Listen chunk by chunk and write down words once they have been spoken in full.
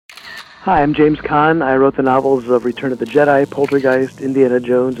Hi, I'm James Caan. I wrote the novels of Return of the Jedi, Poltergeist, Indiana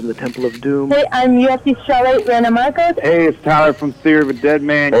Jones, and the Temple of Doom. Hey, I'm UFC strawweight Rana Marcos. Hey, it's Tyler from Theory of a Dead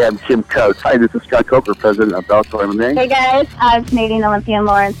Man. Hey, I'm Jim Coates. Hi, this is Scott Coker, president of Bellator MMA. Hey guys, I'm Canadian Olympian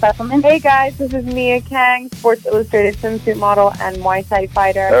Lauren Susselman. Hey guys, this is Mia Kang, Sports Illustrated swimsuit model and Muay Thai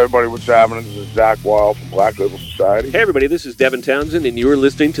fighter. Hey everybody, what's happening? This is Zach Wild from Black Label Society. Hey everybody, this is Devin Townsend, and you're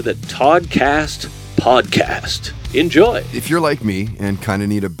listening to the Toddcast podcast. Enjoy. If you're like me and kind of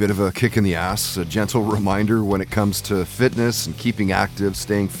need a bit of a kick in the ass, a gentle reminder when it comes to fitness and keeping active,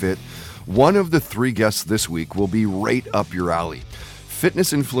 staying fit, one of the three guests this week will be right up your alley.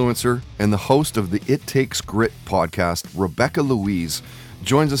 Fitness influencer and the host of the It Takes Grit podcast, Rebecca Louise,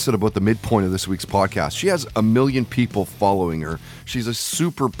 joins us at about the midpoint of this week's podcast. She has 1 million people following her. She's a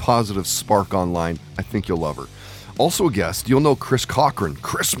super positive spark online. I think you'll love her. Also a guest, you'll know Chris Cochran,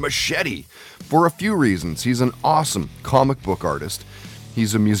 Chris Machete, for a few reasons. He's an awesome comic book artist.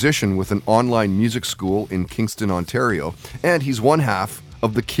 He's a musician with an online music school in Kingston, Ontario, and he's one half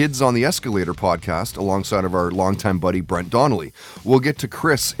of the Kids on the Escalator podcast alongside of our longtime buddy Brent Donnelly. We'll get to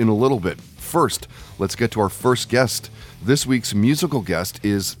Chris in a little bit. First, let's get to our first guest. This week's musical guest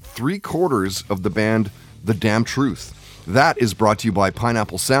is 3/4 of the band The Damn Truth. That is brought to you by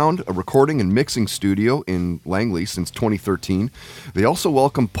Pineapple Sound, a recording and mixing studio in Langley since 2013. They also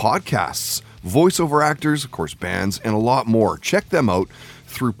welcome podcasts, voiceover actors, of course, bands, and a lot more. Check them out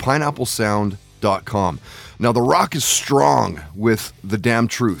through pineapplesound.com. Now, the rock is strong with The Damn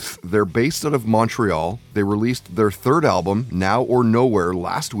Truth. They're based out of Montreal. They released their third album, Now or Nowhere,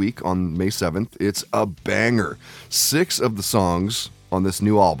 last week on May 7th. It's a banger. 6 of the songs on this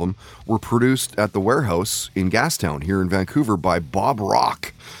new album were produced at the Warehouse in Gastown here in Vancouver by Bob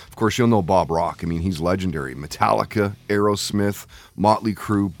Rock. Of course, you'll know Bob Rock. I mean, he's legendary. Metallica, Aerosmith, Motley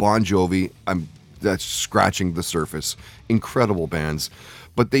Crue, Bon Jovi. That's scratching the surface. Incredible bands.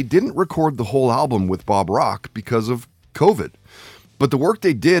 But they didn't record the whole album with Bob Rock because of COVID. But the work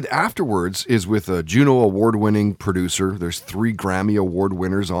they did afterwards is with a Juno Award-winning producer. There's 3 Grammy Award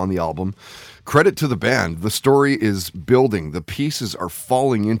winners on the album. Credit to the band. The story is building. The pieces are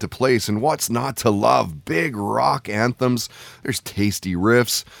falling into place. And what's not to love? Big rock anthems. There's tasty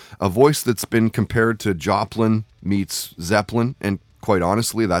riffs. A voice that's been compared to Joplin meets Zeppelin. And quite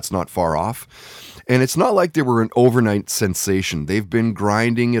honestly, that's not far off. And it's not like they were an overnight sensation. They've been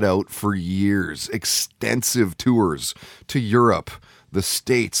grinding it out for years. Extensive tours to Europe, the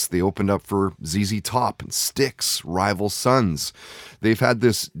States. They opened up for ZZ Top and Styx, Rival Sons. They've had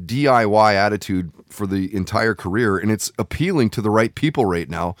this DIY attitude for the entire career, and it's appealing to the right people right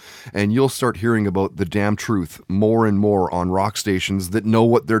now. And you'll start hearing about The Damn Truth more and more on rock stations that know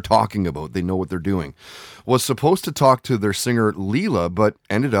what they're talking about. They know what they're doing. Was supposed to talk to their singer Leela, but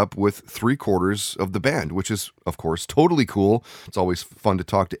ended up with 3/4 of the band, which is, of course, totally cool. It's always fun to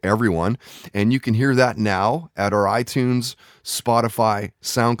talk to everyone. And you can hear that now at our iTunes, Spotify,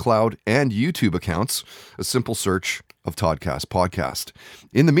 SoundCloud, and YouTube accounts. A simple search of Toddcast Podcast.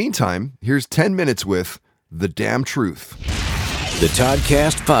 In the meantime, here's 10 minutes with The Damn Truth. The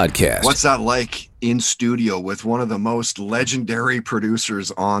Toddcast Podcast. What's that like in studio with one of the most legendary producers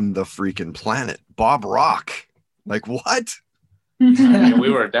on the freaking planet, Bob Rock? Like, what?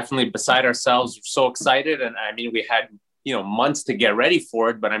 We were definitely beside ourselves, so excited. And I mean, we had, months to get ready for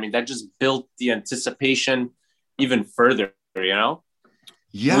it, but I mean, that just built the anticipation even further,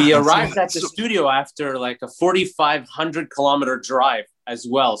 Yeah. We arrived at the studio after like a 4,500 kilometer drive as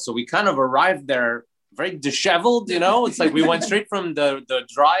well. So we kind of arrived there very disheveled, It's like we went straight from the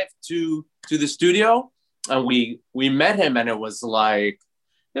drive to the studio, and we met him, and it was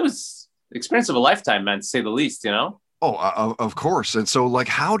experience of a lifetime, man, to say the least, Oh, of course. And so, like,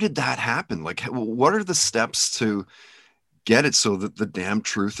 how did that happen? Like, what are the steps to get it so that The Damn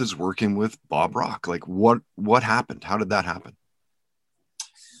Truth is working with Bob Rock? Like, what happened? How did that happen?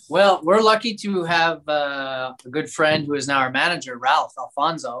 Well, we're lucky to have a good friend who is now our manager, Ralph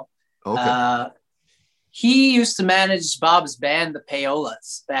Alfonso. Okay. He used to manage Bob's band, the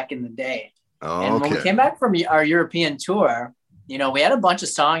Payolas, back in the day. Oh, and when we came back from our European tour, we had a bunch of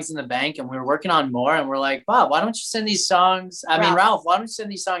songs in the bank, and we were working on more. And we're like, Bob, why don't you send these songs? Ralph, why don't you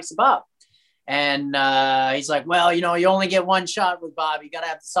send these songs to Bob? And he's like, well, you only get one shot with Bob. You got to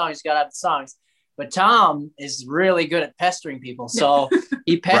have the songs. But Tom is really good at pestering people. So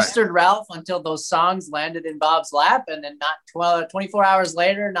he pestered right. Ralph until those songs landed in Bob's lap. And then 24 hours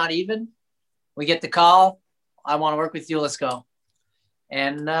later, not even, we get the call. I want to work with you. Let's go.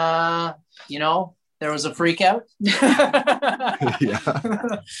 And, There was a freak out. Yeah.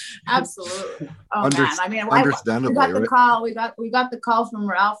 Absolutely. Oh Under- man. I mean, understandably, we got the right? call. We got the call from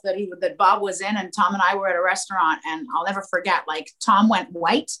Ralph that Bob was in, and Tom and I were at a restaurant, and I'll never forget. Like Tom went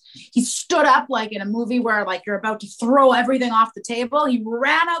white. He stood up like in a movie where like you're about to throw everything off the table. He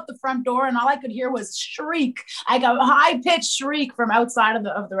ran out the front door, and all I could hear was shriek, like a high pitched shriek from outside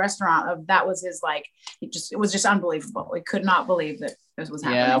of the restaurant. That was his like. It was just unbelievable. We could not believe that this was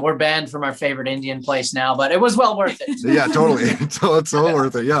happening. Yeah, we're banned from our favorite Indian place now, but it was well worth it. Yeah, totally. It's all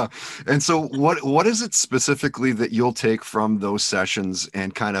worth it. Yeah. And so what is it specifically that you'll take from those sessions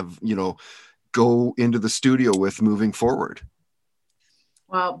and kind of, go into the studio with moving forward?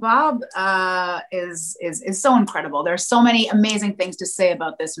 Well, Bob is so incredible. There's so many amazing things to say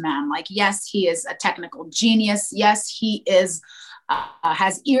about this man. Like, yes, he is a technical genius. Yes, he is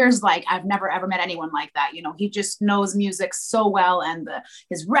has ears like I've never ever met anyone like that. He just knows music so well, and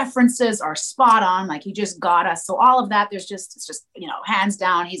his references are spot on. Like he just got us. So all of that, it's just hands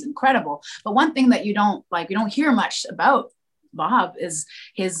down, he's incredible. But one thing that you don't hear much about Bob is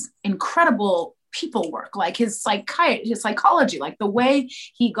his incredible people work, like his psychology, like the way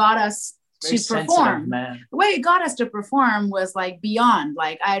he got us to perform. The way he got us to perform was like beyond.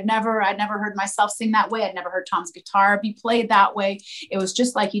 Like I'd never heard myself sing that way. I'd never heard Tom's guitar be played that way. It was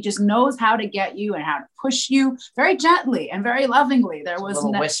just like he just knows how to get you and how to push you very gently and very lovingly. There was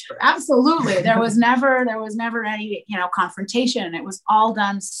whisper. Absolutely. There was never any confrontation. It was all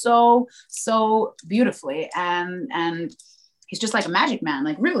done so beautifully, and he's just like a magic man.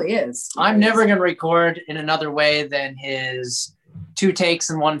 Like really is. I'm never going to record in another way than his 2 takes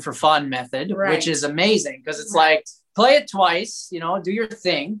and 1 for fun method, right, which is amazing because it's like play it twice, do your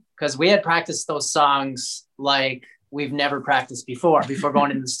thing, because we had practiced those songs like we've never practiced before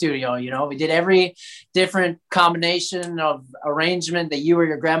going into the studio. We did every different combination of arrangement that you or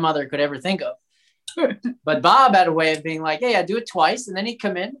your grandmother could ever think of. But Bob had a way of being like, hey, I do it twice, and then he'd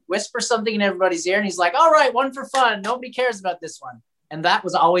come in, whisper something in everybody's ear, and he's like, all right, 1 for fun, nobody cares about this one. And that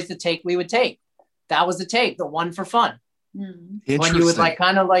was always the take we would take. That was the take, the 1 for fun. When you would like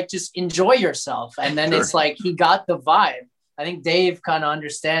kind of like just enjoy yourself, and then It's like he got the vibe. I think Dave kind of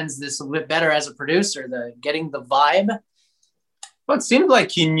understands this a bit better as a producer, the getting the vibe. Well, it seemed like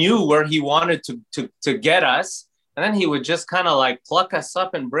he knew where he wanted to get us, and then he would just kind of like pluck us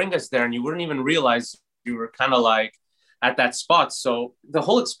up and bring us there, and you wouldn't even realize you were kind of like at that spot. So the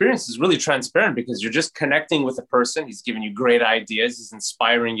whole experience is really transparent because you're just connecting with a person. He's giving you great ideas, he's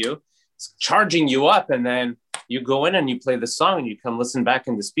inspiring you, he's charging you up, and then you go in and you play the song and you come listen back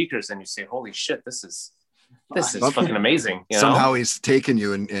in the speakers and you say, holy shit, this is fucking amazing. Somehow he's taken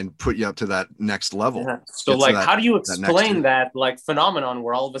you and put you up to that next level. Yeah. So like, how do you explain that like phenomenon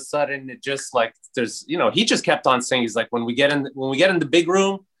where all of a sudden it just like, there's, he just kept on saying, he's like, when we get in the big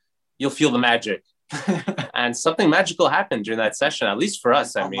room, you'll feel the magic. And something magical happened during that session, at least for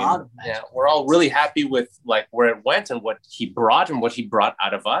us. I mean, we're all really happy with like where it went and what he brought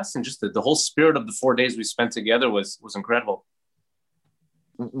out of us, and just the whole spirit of the 4 days we spent together was incredible.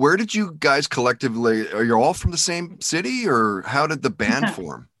 Where did you guys collectively? Are you all from the same city, or how did the band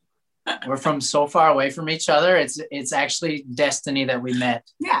form? We're from so far away from each other. It's actually destiny that we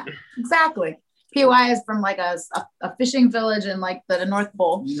met. Yeah, exactly. PY is from like a fishing village in like the North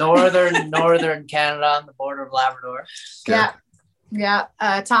Pole. Northern Canada on the border of Labrador. Okay. Yeah.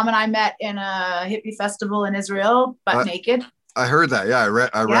 Tom and I met in a hippie festival in Israel, butt naked. I heard that. Yeah,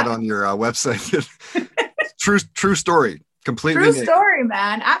 I read on your website. True story. Completely true naked. Story,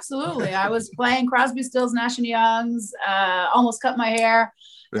 man. Absolutely. I was playing Crosby, Stills, Nash and Young's. Almost cut my hair.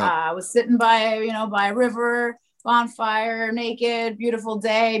 Yeah. I was sitting by a river. Bonfire, naked, beautiful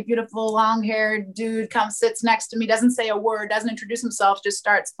day, beautiful long-haired dude comes, sits next to me, doesn't say a word, doesn't introduce himself, just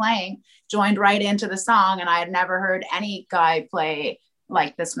starts playing, joined right into the song. And I had never heard any guy play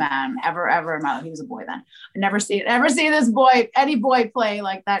like this man ever in my life. He was a boy then. I never see any boy play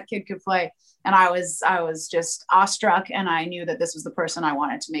like that kid could play. And I was just awestruck, and I knew that this was the person I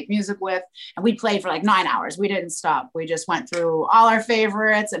wanted to make music with. And we played for like 9 hours. We didn't stop. We just went through all our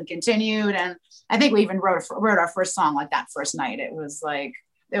favorites and continued. And I think we even wrote our first song like that first night. It was like,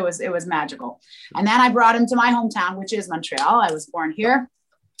 it was magical. And then I brought him to my hometown, which is Montreal. I was born here.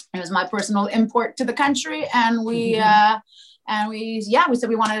 It was my personal import to the country. And we said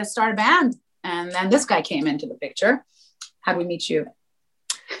we wanted to start a band. And then this guy came into the picture. How did we meet you?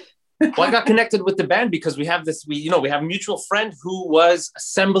 Well, I got connected with the band because we have a mutual friend who was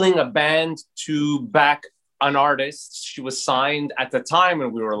assembling a band to back an artist. She was signed at the time,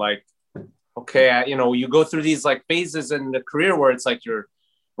 and we were like, okay, you go through these like phases in the career where it's like you're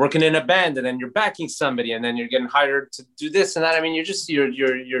working in a band, and then you're backing somebody, and then you're getting hired to do this and that. I mean,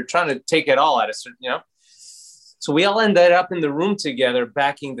 you're trying to take it all at a certain, So we all ended up in the room together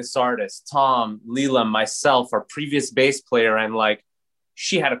backing this artist, Tom, Leela, myself, our previous bass player, and like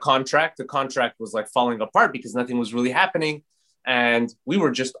she had a contract. The contract was like falling apart because nothing was really happening, and we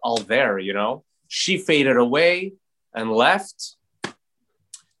were just all there. She faded away and left.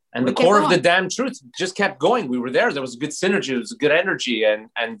 And the core of the damn truth just kept going. We were there. There was a good synergy. There was a good energy. And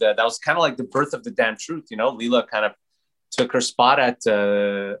that was kind of like the birth of the damn truth. Leela kind of took her spot at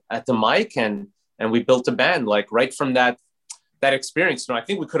the mic, and we built a band like right from that experience. I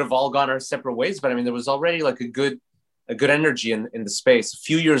think we could have all gone our separate ways, but I mean, there was already like a good energy in the space. A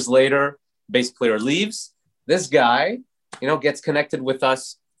few years later, bass player leaves. This guy, gets connected with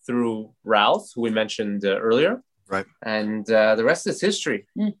us through Ralph, who we mentioned earlier. Right. And the rest is history,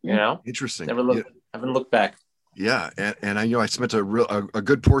 Interesting. Haven't looked back. Yeah. And I spent a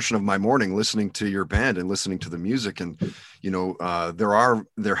good portion of my morning listening to your band and listening to the music. And,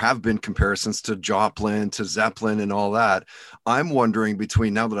 there have been comparisons to Joplin, to Zeppelin and all that. I'm wondering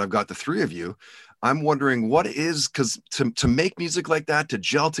between now that I've got the three of you, I'm wondering what is, because to make music like that, to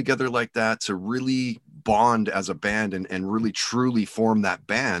gel together like that, to really bond as a band and really truly form that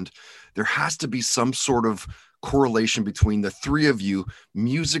band, there has to be some sort of correlation between the three of you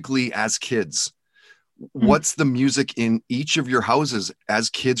musically as kids. What's the music in each of your houses as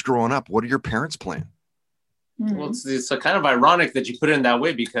kids growing up? What are your parents playing? Well, it's kind of ironic that you put it in that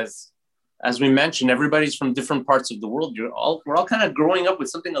way, because as we mentioned, everybody's from different parts of the world. We're all kind of growing up with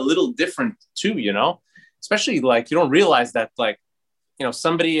something a little different too, especially like you don't realize that like,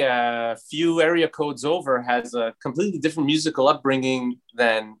 somebody a few area codes over has a completely different musical upbringing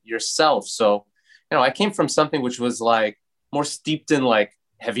than yourself. So, I came from something which was like more steeped in like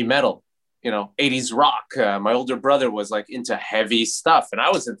heavy metal, 80s rock. My older brother was like into heavy stuff, and I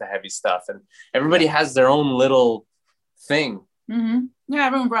was into heavy stuff, and everybody has their own little thing. Mm-hmm. Yeah,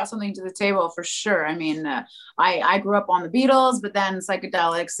 everyone brought something to the table for sure. I mean, I grew up on the Beatles, but then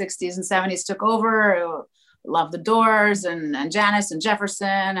psychedelic 60s and 70s took over. Love the Doors and Janis and Jefferson,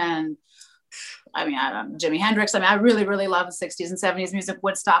 and I mean, Jimi Hendrix. I mean, I really, really love the 60s and 70s music.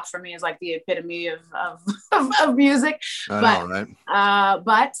 Woodstock for me is like the epitome of music. I've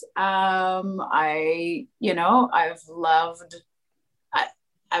loved.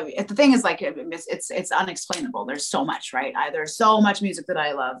 The thing is, like, it's unexplainable. There's so much, right? There's so much music that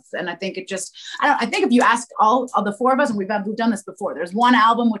I love, and I think I think if you ask all of the four of us, and we've done this before, there's one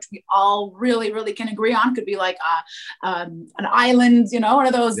album which we all really, really can agree on. Could be like an island, one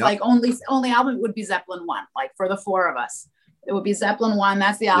of those like only album would be Zeppelin 1. Like for the four of us, it would be Zeppelin 1.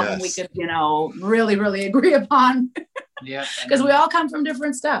 That's the album we could, really, really agree upon. Yeah, because we all come from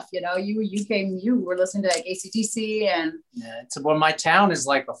different stuff. You were listening to like AC/DC, and my town is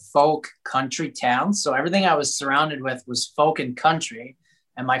like a folk country town, so everything I was surrounded with was folk and country.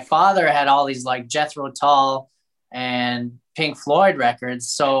 And my father had all these like Jethro Tull and Pink Floyd records.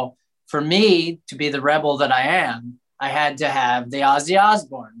 So for me to be the rebel that I am, I had to have the Ozzy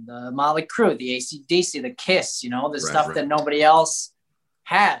Osbourne, the Motley Crue, the AC/DC, the Kiss, stuff that nobody else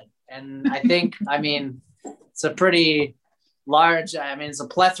had. And I think, it's a pretty large, it's a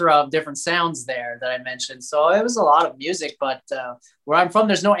plethora of different sounds there that I mentioned. So it was a lot of music, but where I'm from,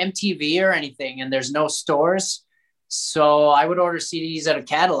 there's no MTV or anything, and there's no stores. So I would order CDs out of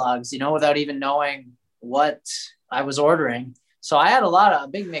catalogs, without even knowing what I was ordering. So I had a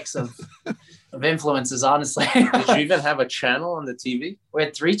big mix of influences, honestly. Did you even have a channel on the TV? We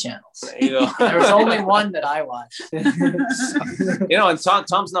had 3 channels. There you go. There was only one that I watched. And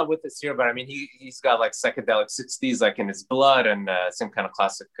Tom's not with us here, but he's got like psychedelic 60s like in his blood, and some kind of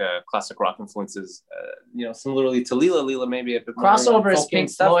classic rock influences. Similarly to Leela maybe a bit more crossover is Pink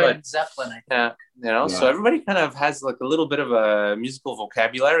Floyd, Zeppelin, I think. So everybody kind of has like a little bit of a musical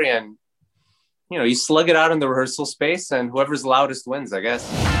vocabulary, and you slug it out in the rehearsal space, and whoever's loudest wins, I guess.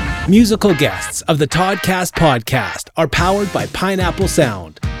 Musical guests of the Toddcast podcast are powered by Pineapple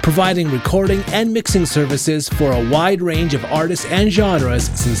Sound, providing recording and mixing services for a wide range of artists and genres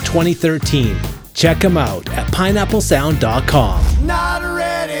since 2013. Check them out at pineapplesound.com. Not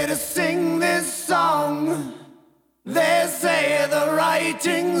ready to sing this song. They say the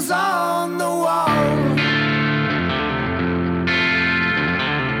writing's on the wall.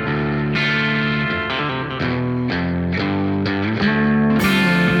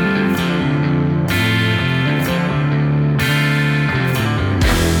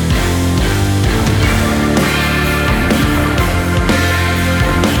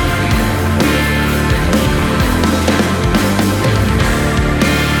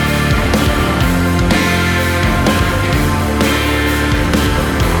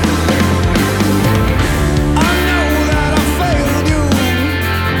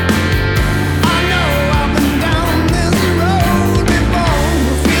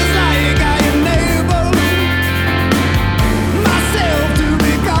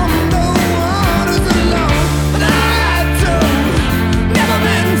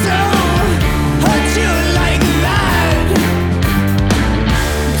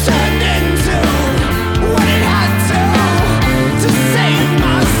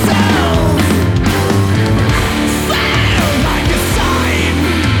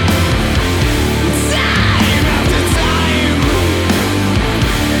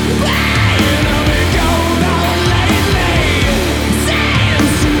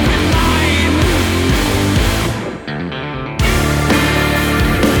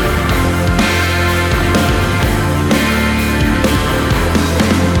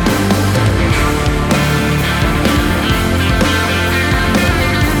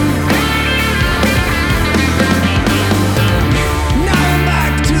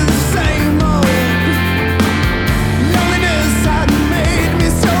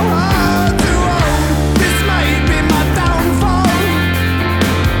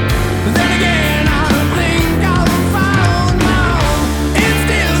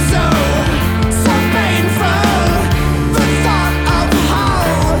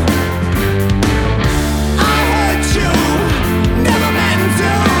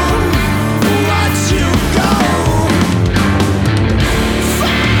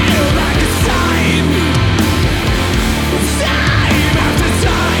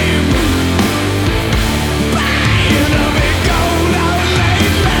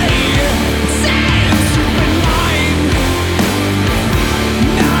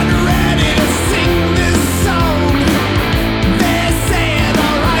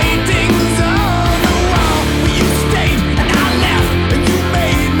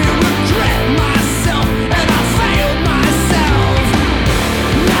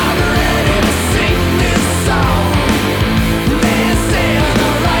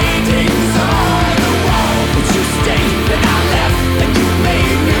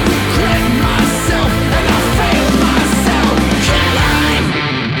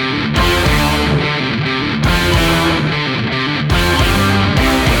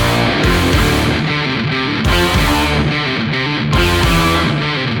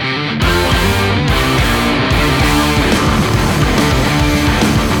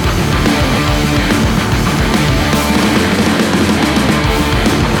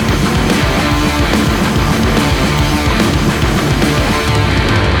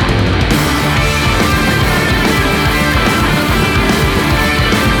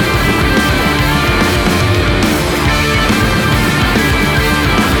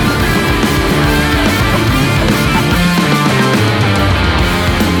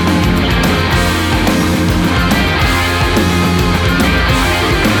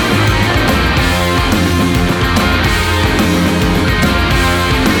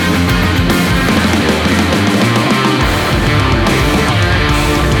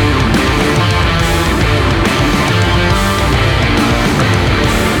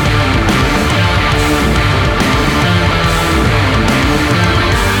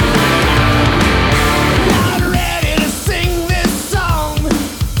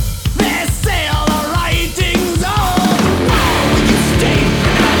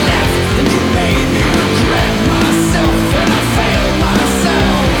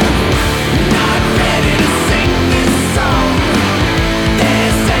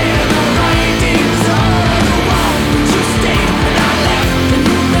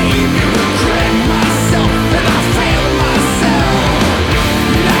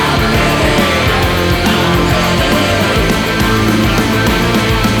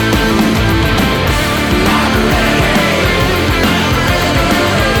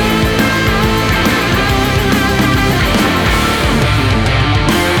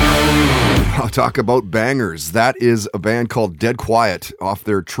 talk about bangers. That is a band called Dead Quiet off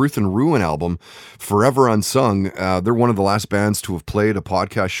their Truth and Ruin album, Forever Unsung. They're one of the last bands to have played a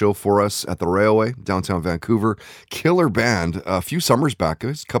podcast show for us at the Railway, downtown Vancouver. Killer band. A few summers back,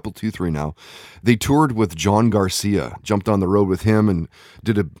 a couple, 2-3 now. They toured with John Garcia, jumped on the road with him and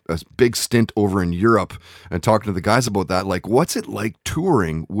did a big stint over in Europe, and talking to the guys about that. Like, what's it like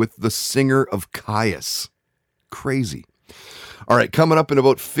touring with the singer of Caius? Crazy. All right, coming up in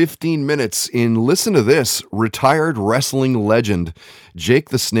about 15 minutes listen to this, retired wrestling legend Jake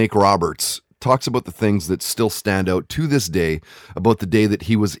the Snake Roberts talks about the things that still stand out to this day about the day that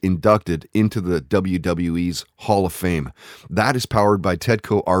he was inducted into the WWE's Hall of Fame. That is powered by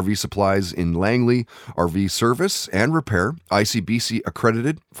Tedco RV Supplies in Langley, RV service and repair, ICBC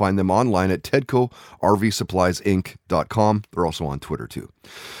accredited. Find them online at tedcorvsuppliesinc.com. They're also on Twitter too.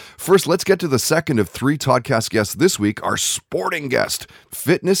 First, let's get to the second of 3 Toddcast guests this week, our sporting guest,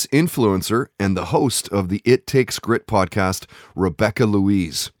 fitness influencer and the host of the It Takes Grit podcast, Rebecca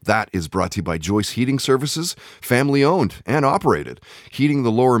Louise. That is brought to you by Joyce Heating Services, family owned and operated, heating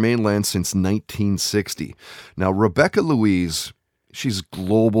the Lower Mainland since 1960. Now, Rebecca Louise, she's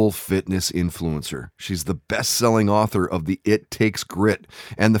global fitness influencer. She's the best-selling author of the It Takes Grit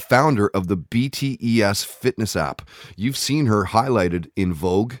and the founder of the BTES fitness app. You've seen her highlighted in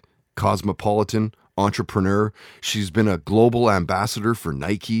Vogue, Cosmopolitan, Entrepreneur. She's been a global ambassador for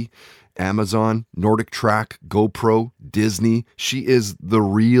Nike, Amazon, Nordic Track, GoPro, Disney. She is the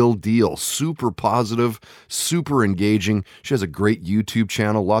real deal. Super positive, super engaging. She has a great YouTube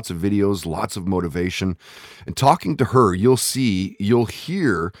channel, lots of videos, lots of motivation. And talking to her, you'll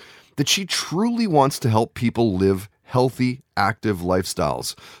hear that she truly wants to help people live healthy, active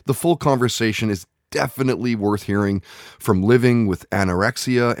lifestyles. The full conversation is definitely worth hearing, from living with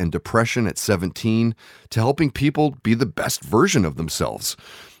anorexia and depression at 17 to helping people be the best version of themselves.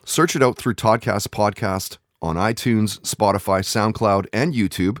 Search it out through Toddcast Podcast on iTunes, Spotify, SoundCloud, and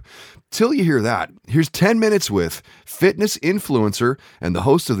YouTube. Till you hear that, here's 10 minutes with fitness influencer and the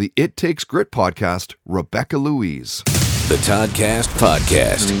host of the It Takes Grit podcast, Rebecca Louise. The Toddcast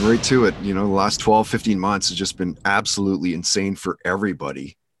Podcast. I mean, right to it. The last 12, 15 months has just been absolutely insane for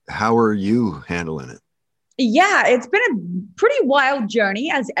everybody. How are you handling it? Yeah, it's been a pretty wild journey,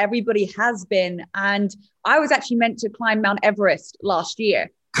 as everybody has been. And I was actually meant to climb Mount Everest last year.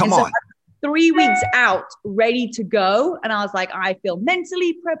 Come on. 3 weeks out, ready to go. And I was like, I feel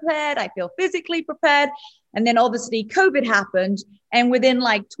mentally prepared. I feel physically prepared. And then obviously COVID happened. And within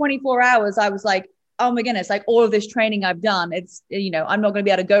like 24 hours, I was like, oh my goodness, like all of this training I've done, it's, I'm not going to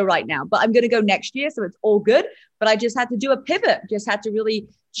be able to go right now, but I'm going to go next year. So it's all good. But I just had to do a pivot, just had to really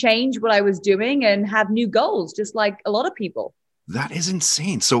change what I was doing and have new goals, just like a lot of people. That is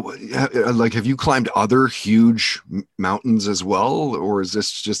insane. So like, have you climbed other huge mountains as well? Or is this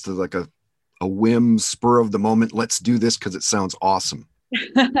just like a whim, spur of the moment? Let's do this because it sounds awesome.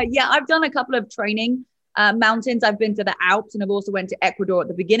 Yeah, I've done a couple of training mountains. I've been to the Alps, and I've also went to Ecuador at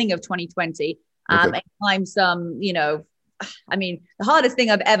the beginning of 2020 and climbed some, the hardest thing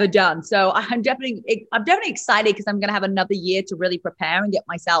I've ever done. So I'm definitely excited because I'm going to have another year to really prepare and get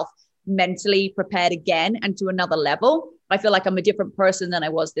myself mentally prepared again and to another level. I feel like I'm a different person than I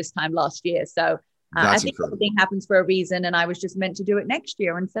was this time last year. So I think everything happens for a reason, and I was just meant to do it next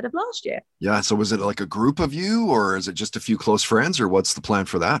year instead of last year. Yeah. So was it like a group of you, or is it just a few close friends, or what's the plan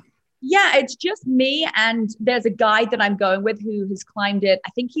for that? Yeah, it's just me, and there's a guide that I'm going with who has climbed it. I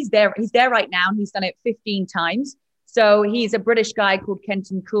think he's there right now, and he's done it 15 times. So he's a British guy called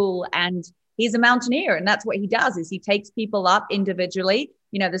Kenton Cool, and he's a mountaineer, and that's what he does is he takes people up individually.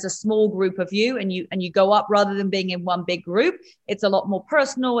 There's a small group of you, and you go up rather than being in one big group. It's a lot more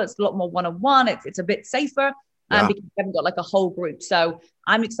personal. It's a lot more one-on-one. It's a bit safer because we haven't got like a whole group. So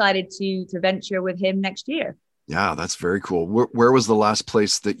I'm excited to venture with him next year. Yeah, that's very cool. Where was the last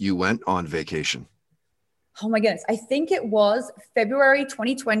place that you went on vacation? Oh my goodness. I think it was February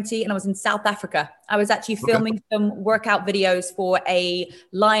 2020, and I was in South Africa. I was actually filming some workout videos for a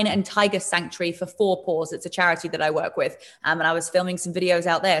lion and tiger sanctuary for Four Paws. It's a charity that I work with. And I was filming some videos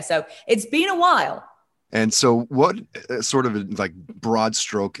out there. So it's been a while. And so what sort of like broad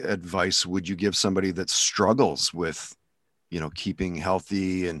stroke advice would you give somebody that struggles with, keeping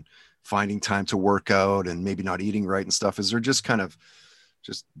healthy and finding time to work out and maybe not eating right and stuff? Is there just kind of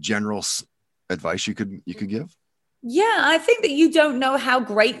just general advice you could give? Yeah, I think that you don't know how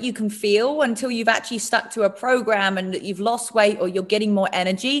great you can feel until you've actually stuck to a program and that you've lost weight or you're getting more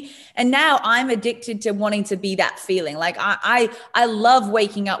energy. And now I'm addicted to wanting to be that feeling. Like I love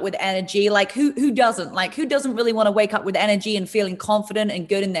waking up with energy. Like who doesn't? Like who doesn't really want to wake up with energy and feeling confident and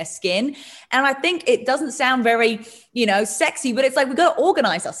good in their skin? And I think it doesn't sound very, sexy, but it's like we got to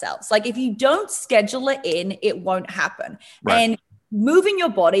organize ourselves. Like if you don't schedule it in, it won't happen. Right. And moving your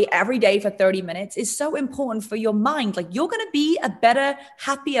body every day for 30 minutes is so important for your mind. Like you're going to be a better,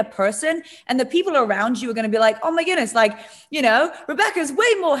 happier person. And the people around you are going to be like, oh my goodness, like, Rebecca's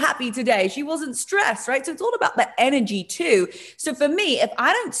way more happy today. She wasn't stressed, right? So it's all about the energy too. So for me, if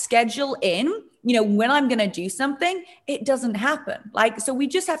I don't schedule in, when I'm going to do something, it doesn't happen. Like, so we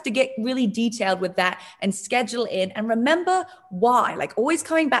just have to get really detailed with that and schedule in and remember why, like always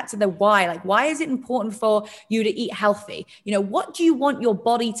coming back to the why, like, why is it important for you to eat healthy? What do you want your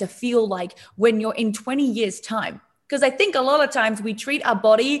body to feel like when you're in 20 years time? Because I think a lot of times we treat our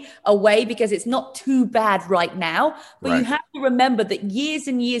body away because it's not too bad right now. But You have to remember that years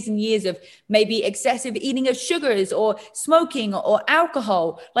and years and years of maybe excessive eating of sugars or smoking or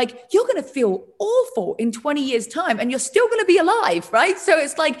alcohol, like you're going to feel awful in 20 years time and you're still going to be alive, right? So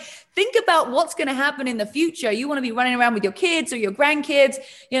it's like, think about what's going to happen in the future. You want to be running around with your kids or your grandkids.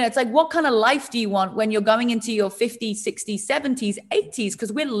 It's like, what kind of life do you want when you're going into your 50s, 60s, 70s, 80s?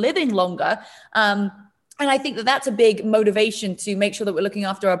 Because we're living longer. And I think that that's a big motivation to make sure that we're looking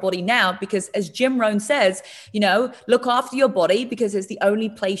after our body now, because as Jim Rohn says, look after your body because it's the only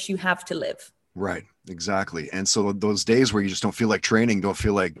place you have to live. Right. Exactly. And so those days where you just don't feel like training, don't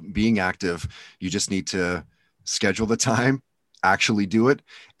feel like being active, you just need to schedule the time, actually do it.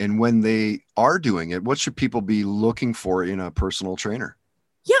 And when they are doing it, what should people be looking for in a personal trainer?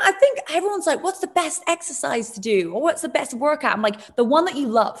 Yeah, I think everyone's like, what's the best exercise to do? Or what's the best workout? I'm like, the one that you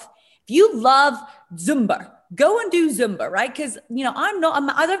love. If you love Zumba, go and do Zumba, right? Because,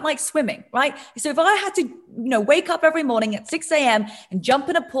 I don't like swimming, right? So if I had to, wake up every morning at 6 a.m. and jump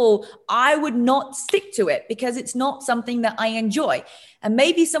in a pool, I would not stick to it because it's not something that I enjoy. And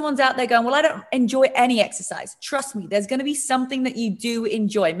maybe someone's out there going, well, I don't enjoy any exercise. Trust me, there's going to be something that you do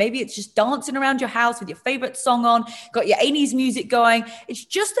enjoy. Maybe it's just dancing around your house with your favorite song on, got your 80s music going. It's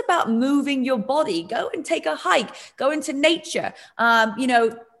just about moving your body. Go and take a hike, go into nature.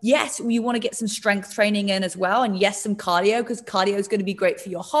 Yes, you want to get some strength training in as well. And yes, some cardio, because cardio is going to be great for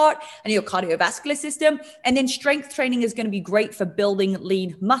your heart and your cardiovascular system. And then strength training is going to be great for building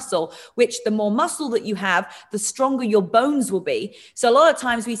lean muscle, which the more muscle that you have, the stronger your bones will be. So a lot of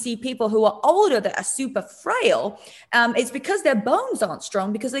times we see people who are older that are super frail. It's because their bones aren't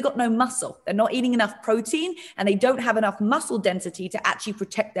strong because they got no muscle. They're not eating enough protein and they don't have enough muscle density to actually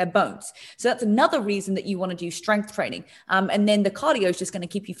protect their bones. So that's another reason that you want to do strength training. And then the cardio is just going to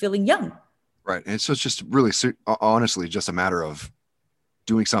keep you feeling young. Right. And so it's just really, honestly, just a matter of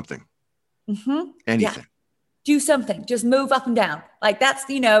doing something. Mm-hmm. Anything. Yeah. Do something. Just move up and down. Like that's,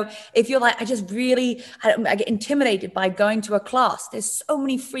 if you're like, I get intimidated by going to a class. There's so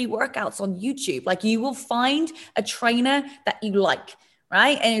many free workouts on YouTube. Like you will find a trainer that you like.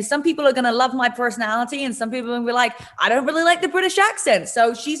 Right. And some people are going to love my personality and some people are going to be like, I don't really like the British accent.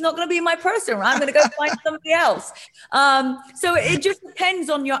 So she's not going to be my person. Right? I'm going to go find somebody else. So it just depends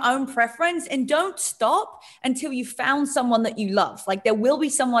on your own preference and don't stop until you found someone that you love. Like there will be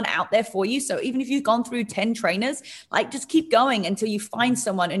someone out there for you. So even if you've gone through 10 trainers, like just keep going until you find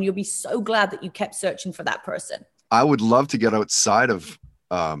someone and you'll be so glad that you kept searching for that person. I would love to get outside of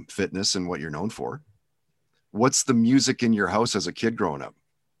fitness and what you're known for. What's the music in your house as a kid growing up?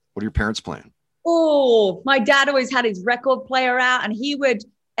 What are your parents playing? Oh, my dad always had his record player out and he would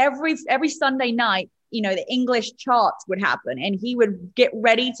every Sunday night, the English charts would happen and he would get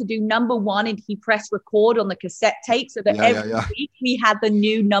ready to do number one and he pressed record on the cassette tape so that every week we had the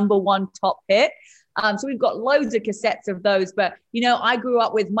new number one top hit. So we've got loads of cassettes of those, but I grew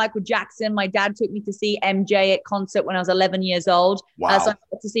up with Michael Jackson. My dad took me to see MJ at concert when I was 11 years old. Wow. So I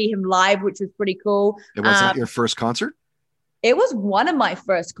got to see him live, which was pretty cool. It wasn't your first concert? It was one of my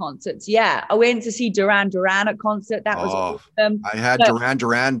first concerts. Yeah. I went to see Duran Duran at concert. That was awesome. I had Duran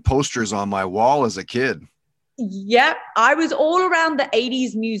Duran posters on my wall as a kid. Yeah. I was all around the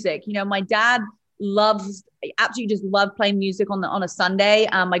 80s music. My dad absolutely just loved playing music on a Sunday.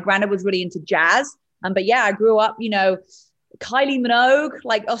 My granddad was really into jazz. But yeah, I grew up, Kylie Minogue,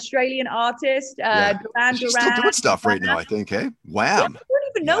 like Australian artist, Duran Duran. She's still doing stuff right now, I think, hey? Wham. Yeah, I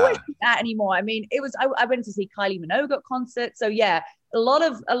don't even know where she's at anymore. I mean, I went to see Kylie Minogue at concert. So yeah, a lot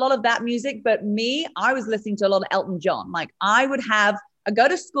of that music. But me, I was listening to a lot of Elton John. Like I would have I go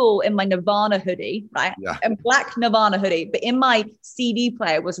to school in my Nirvana hoodie, right? Yeah. And black Nirvana hoodie, but in my CD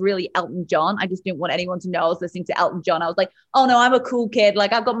player was really Elton John. I just didn't want anyone to know I was listening to Elton John. I was like, oh no, I'm a cool kid.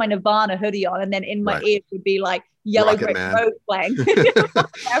 Like I've got my Nirvana hoodie on, and then in my ears would be like Yellow Brick Road playing.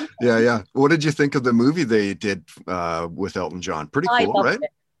 Yeah. What did you think of the movie they did with Elton John? Pretty cool, right?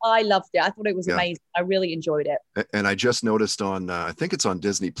 I loved it. I thought it was amazing. I really enjoyed it. And I just noticed on, I think it's on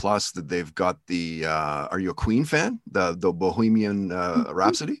Disney Plus, that they've got the, are you a Queen fan? The Bohemian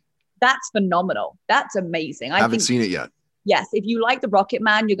Rhapsody? That's phenomenal. That's amazing. I haven't seen it yet. Yes. If you like the Rocket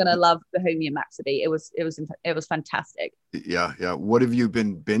Man, you're going to love Bohemian Rhapsody. It was fantastic. Yeah. What have you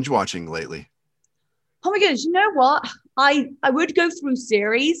been binge watching lately? Oh my goodness. You know what? I would go through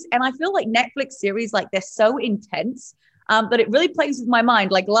series, and I feel like Netflix series, like they're so intense. But it really plays with my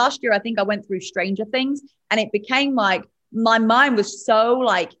mind. Like last year, I think I went through Stranger Things, and it became like my mind was so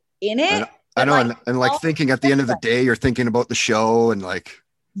like in it. I know. And like thinking at the end of the day, you're thinking about the show and like.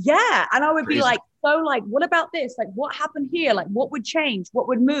 Yeah. And I would crazy. be like, so like, what about this? Like, what happened here? Like, what would change? What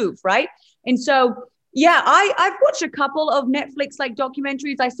would move? Right. And so, yeah, I've watched a couple of Netflix like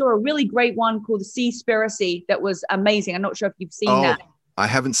documentaries. I saw a really great one called The Seaspiracy that was amazing. I'm not sure if you've seen that. I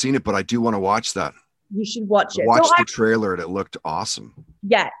haven't seen it, but I do want to watch that. You should watch it. Watch the trailer and it looked awesome.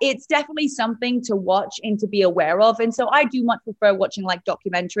 Yeah, it's definitely something to watch and to be aware of. And so I do much prefer watching like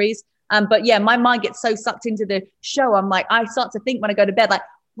documentaries. But yeah, my mind gets so sucked into the show. I'm like, I start to think when I go to bed, like,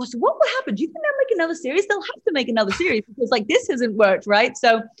 well, so what will happen? Do you think they'll make another series? They'll have to make another series because like this hasn't worked, right?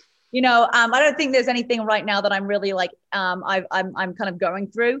 So, you know, I don't think there's anything right now that I'm really like, I'm kind of going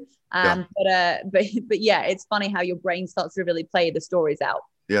through. But yeah, it's funny how your brain starts to really play the stories out.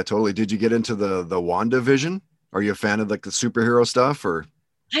 Yeah, totally. Did you get into the WandaVision? Are you a fan of like the superhero stuff, or?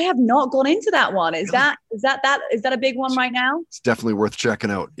 I have not gone into that one. Is that a big one right now? It's definitely worth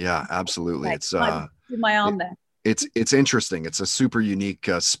checking out. Yeah, absolutely. Okay. It's my arm there. It's interesting. It's a super unique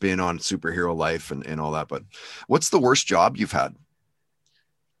spin on superhero life and all that. But what's the worst job you've had?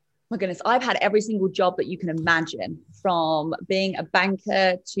 My goodness, I've had every single job that you can imagine, from being a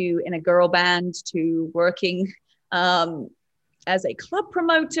banker to in a girl band to working as a club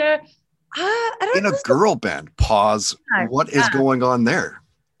promoter. In a girl band. Pause. What is going on there?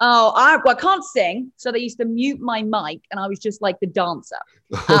 Oh, I can't sing. So they used to mute my mic and I was just like the dancer.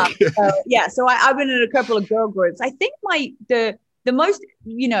 Okay. So I've been in a couple of girl groups. I think the most,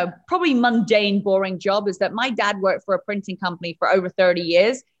 you know, probably mundane, boring job is that my dad worked for a printing company for over 30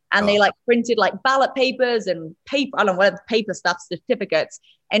 years. And they like printed like ballot papers and paper, I don't know, whatever paper stuff, certificates.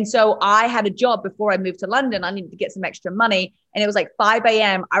 And so I had a job before I moved to London. I needed to get some extra money. And it was like 5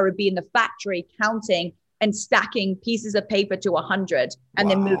 a.m. I would be in the factory counting and stacking pieces of paper to 100 and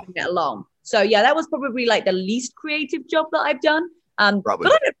then moving it along. So yeah, that was probably like the least creative job that I've done. But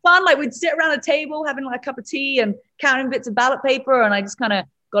I had fun. Like we'd sit around a table having like a cup of tea and counting bits of ballot paper. And I just kind of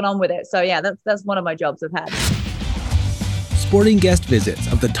got on with it. So yeah, that's one of my jobs I've had. Sporting guest visits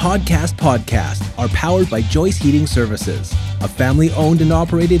of the Toddcast podcast are powered by Joyce Heating Services, a family-owned and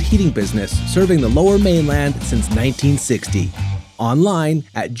operated heating business serving the Lower Mainland since 1960. Online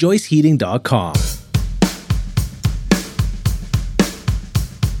at joyceheating.com.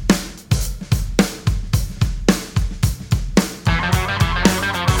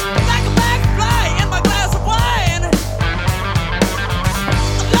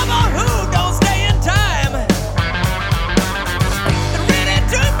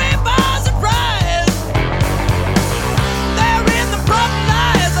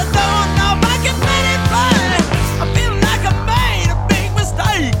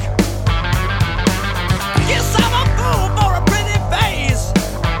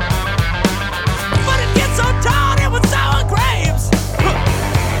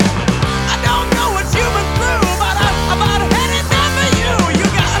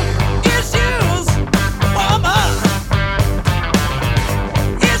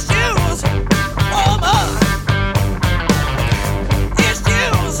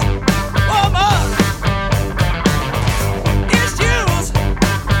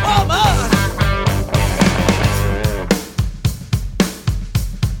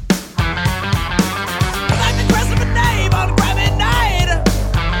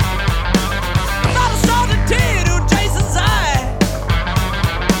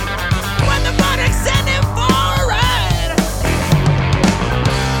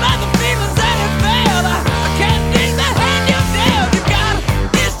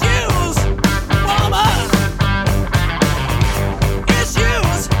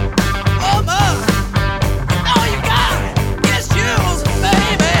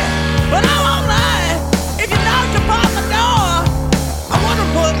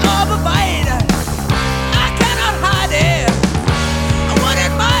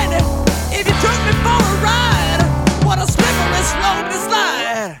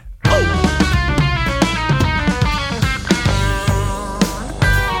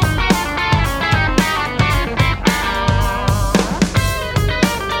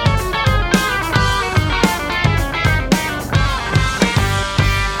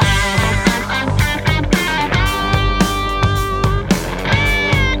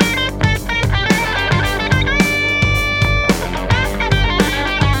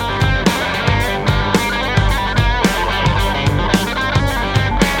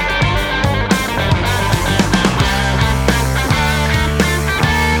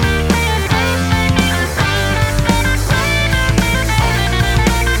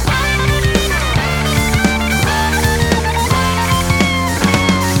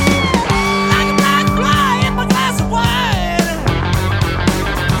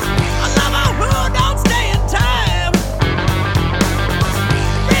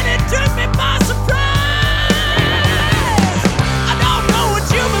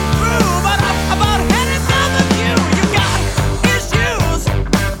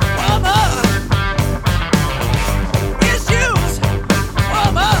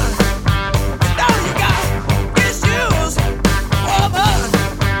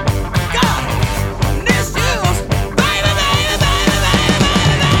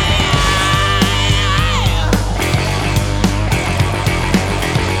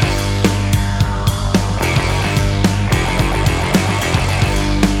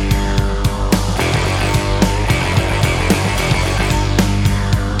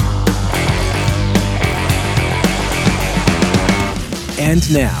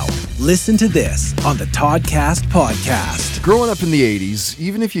 And now, listen to this on the Toddcast podcast. Growing up in the 80s,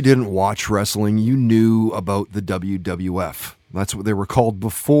 even if you didn't watch wrestling, you knew about the WWF. That's what they were called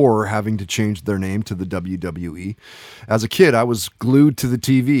before having to change their name to the WWE. As a kid, I was glued to the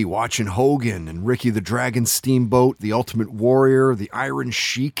TV watching Hogan and Ricky the Dragon Steamboat, the Ultimate Warrior, the Iron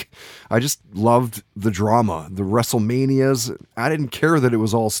Sheik. I just loved the drama, the WrestleManias. I didn't care that it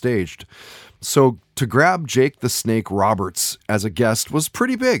was all staged. So to grab Jake the Snake Roberts as a guest was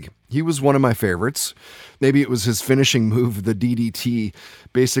pretty big. He was one of my favorites. Maybe it was his finishing move, the DDT.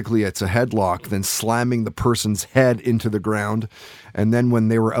 Basically, it's a headlock, then slamming the person's head into the ground. And then when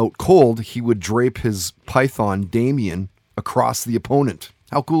they were out cold, he would drape his python, Damien, across the opponent.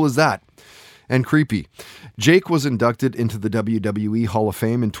 How cool is that? And creepy. Jake was inducted into the WWE Hall of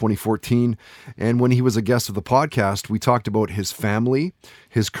Fame in 2014, and when he was a guest of the podcast, we talked about his family,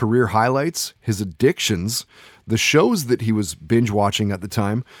 his career highlights, his addictions, the shows that he was binge watching at the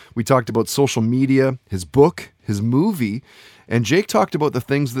time. We talked about social media, his book, his movie, and Jake talked about the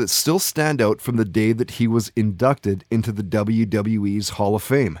things that still stand out from the day that he was inducted into the WWE's Hall of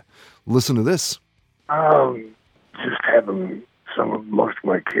Fame. Listen to this. Just having most of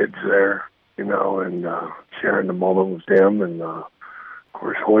my kids there, you know, and sharing the moment with them, and of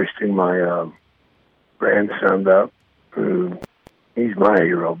course hoisting my grandson up, who he's my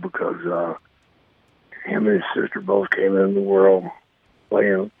hero because him and his sister both came into the world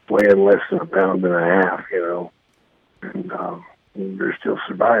weighing less than 1.5 pounds, you know, and they're still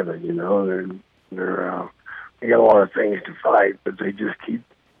surviving, you know. They got a lot of things to fight, but they just keep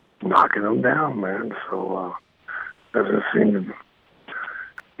knocking them down, man. So doesn't seem to,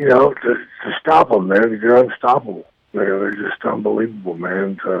 you know, to stop them, man. They're unstoppable. They're just unbelievable,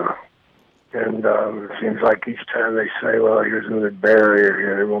 man. And it seems like each time they say, well, here's another barrier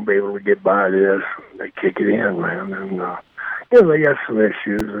here, they won't be able to get by this, they kick it in, man. And, you know, they got some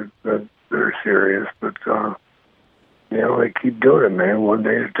issues that are serious, but, you know, they keep doing it, man, one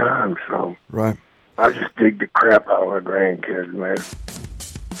day at a time. So right. I just dig the crap out of my grandkids, man.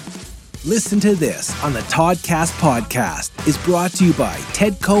 Listen to This on the Toddcast podcast is brought to you by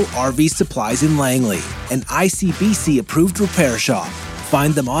Tedco RV Supplies in Langley, an ICBC-approved repair shop.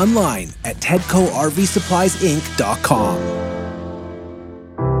 Find them online at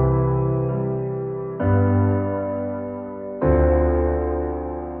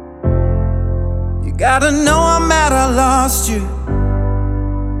You gotta know I'm mad I lost you.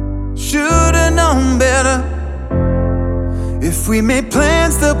 Should've known better. If we made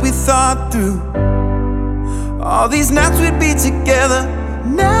plans that we thought through, all these nights we'd be together.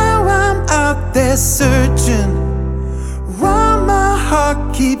 Now I'm out there searching while my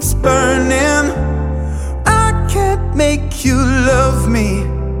heart keeps burning. I can't make you love me,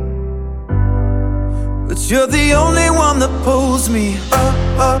 but you're the only one that pulls me up,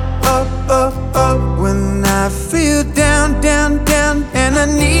 up, up, up, up. When I feel down, down, down, and I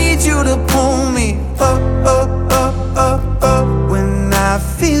need you to pull me up, up, up, up, up. When I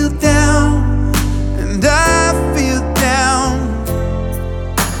feel down, and I feel down.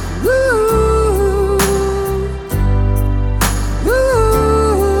 Ooh,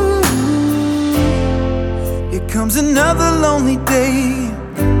 ooh. Here comes another lonely day.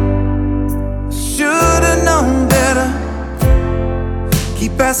 Should've known better.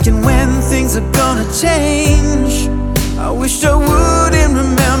 Keep asking when things are gonna change. I wish I wouldn't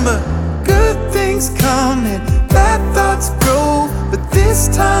remember. Good things coming, bad thoughts grow, but this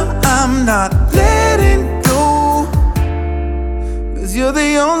time I'm not letting go. 'Cause you're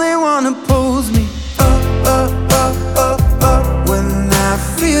the only one who pulls me up, up, up, up, up. When I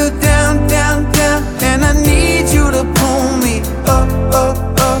feel down, down, down, and I need you to pull me up, up,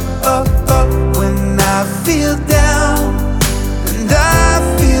 up, up, up. When I feel down, and I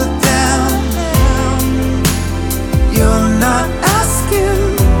feel down, you're not asking.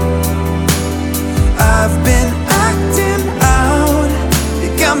 I've been acting out. You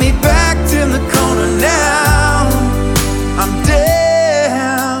got me backed in the corner now. I'm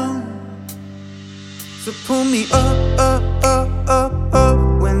down. So pull me up, up, up, up, up.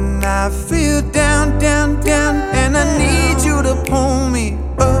 When I feel down, down, down, and I need you to pull me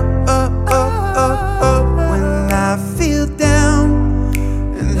up, up, up, up, up. When I feel down,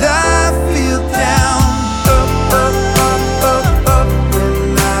 and I feel down. Up, up, up, up, up.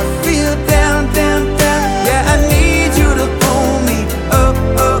 When I feel down, down, down, yeah, I need you to pull me up,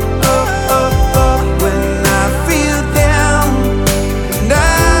 up, up, up, up. When I feel down, and I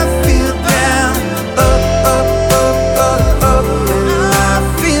feel down. Up, up, up, up, up. When I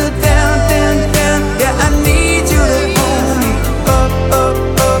feel down, down, down, yeah, I need you to pull me up, up,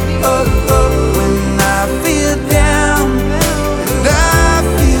 up, up.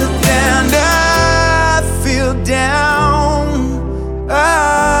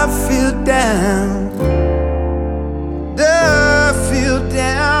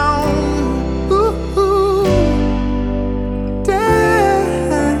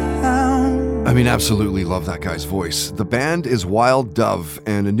 mean, absolutely love that guy's voice. The band is Wild Dove,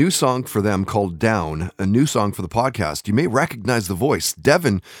 and a new song for them called Down, a new song for the podcast. You may recognize the voice.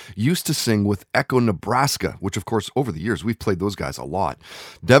 Devin used to sing with Echo Nebraska, which, of course, over the years, we've played those guys a lot.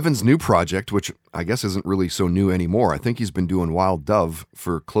 Devin's new project, which I guess isn't really so new anymore, I think he's been doing Wild Dove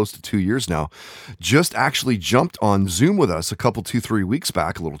for close to 2 years now, just actually jumped on Zoom with us a couple, 2-3 weeks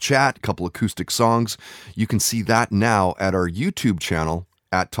back, a little chat, a couple acoustic songs. You can see that now at our YouTube channel,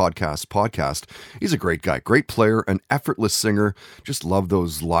 at Toddcast Podcast. He's a great guy, great player, an effortless singer. Just love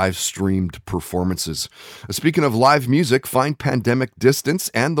those live streamed performances. Speaking of live music, find Pandemic Distance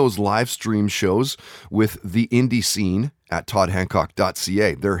and those live stream shows with the indie scene at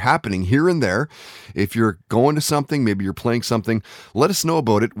toddhancock.ca. They're happening here and there. If you're going to something, maybe you're playing something, let us know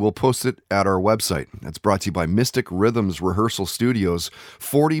about it. We'll post it at our website. That's brought to you by Mystic Rhythms Rehearsal Studios.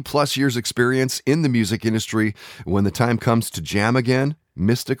 40 plus years experience in the music industry. When the time comes to jam again,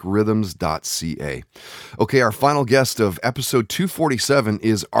 mysticrhythms.ca. Okay, our final guest of episode 247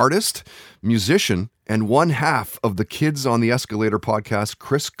 is artist, musician, and one half of the Kids on the Escalator podcast,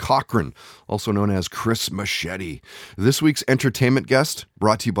 Chris Cochran, also known as Chris Machete. This week's entertainment guest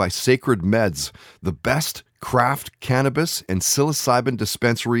brought to you by Sacred Meds, the best craft cannabis and psilocybin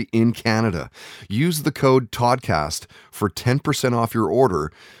dispensary in Canada. Use the code TODCAST for 10% off your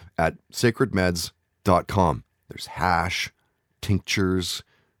order at sacredmeds.com. There's hash, tinctures,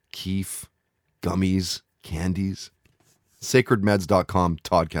 keef, gummies, candies. sacredmeds.com,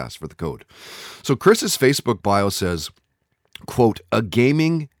 Toddcast for the code. So Chris's Facebook bio says, quote, a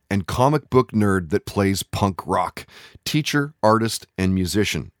gaming and comic book nerd that plays punk rock, teacher, artist, and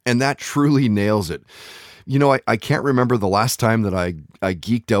musician. And that truly nails it. You know, I can't remember the last time that I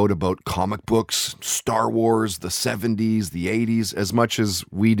geeked out about comic books, Star Wars, the 70s, the 80s, as much as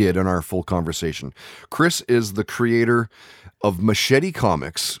we did in our full conversation. Chris is the creator of Machete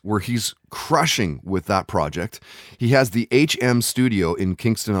Comics, where he's crushing with that project. He has the HM Studio in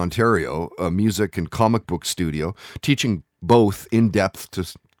Kingston, Ontario, a music and comic book studio, teaching both in depth to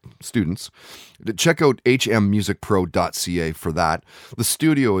students. Check out hmmusicpro.ca for that. The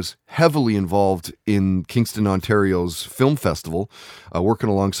studio is heavily involved in Kingston, Ontario's film festival, working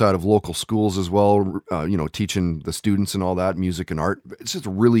alongside of local schools as well, teaching the students and all that, music and art. It's just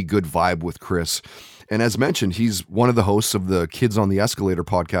a really good vibe with Chris. And as mentioned, he's one of the hosts of the Kids on the Escalator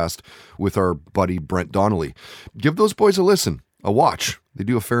podcast with our buddy Brent Donnelly. Give those boys a listen, a watch. They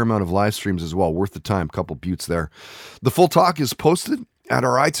do a fair amount of live streams as well. Worth the time. Couple buttes there. The full talk is posted at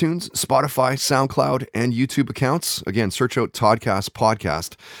our iTunes, Spotify, SoundCloud, and YouTube accounts. Again, search out Toddcast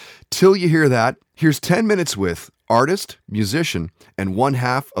Podcast. Till you hear that, here's 10 minutes with artist, musician, and one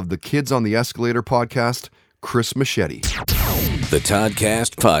half of the Kids on the Escalator podcast, Chris Machete. The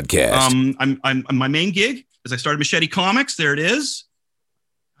Toddcast Podcast. I'm my main gig is I started Machete Comics. There it is.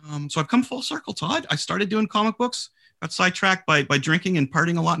 So I've come full circle, Todd. I started doing comic books, got sidetracked by drinking and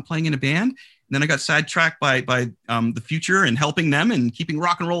partying a lot and playing in a band. And then I got sidetracked by the future and helping them and keeping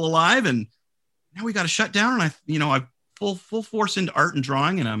rock and roll alive. And now we got to shut down. And I've full force into art and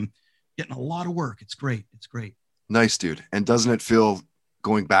drawing, and I'm getting a lot of work. It's great. It's great. Nice, dude. And doesn't it feel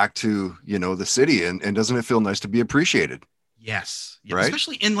going back to, the city and doesn't it feel nice to be appreciated? Yes. Yeah, right.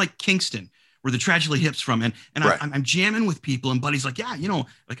 Especially in like Kingston, where the Tragically Hip's from. And right. I'm jamming with people and buddies like, yeah,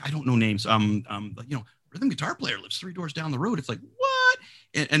 I don't know names. Rhythm guitar player lives 3 doors down the road. It's like, what?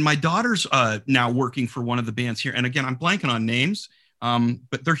 And my daughter's now working for one of the bands here. And again, I'm blanking on names,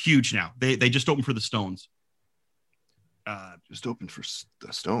 but they're huge now. They just opened for the Stones. Just opened for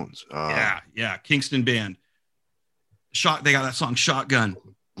the Stones. Yeah. Kingston band. They got that song Shotgun.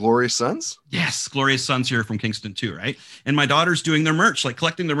 Glorious Sons? Yes, Glorious Sons here from Kingston too, right? And my daughter's doing their merch, like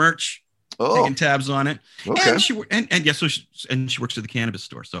collecting their merch, taking tabs on it. Okay. And she works at the cannabis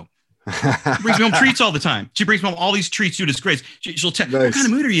store, so she brings me home treats all the time. She brings me home all these treats, dude. It's great. She'll tell, nice. What kind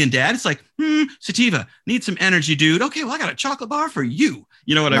of mood are you in, Dad? It's like, sativa, need some energy, dude. Okay, well, I got a chocolate bar for you.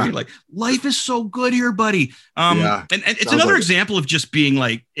 You know what I mean? Like, life is so good here, buddy. And it's another example of just being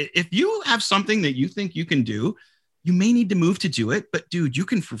like, if you have something that you think you can do, you may need to move to do it, but dude, you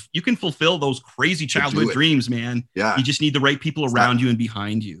can fulfill those crazy childhood dreams, man. Yeah. You just need the right people around you and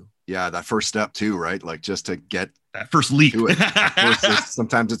behind you. Yeah. That first step too, right? Like just to get that first leap.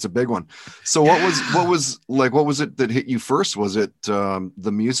 Sometimes it's a big one. So what was it that hit you first? Was it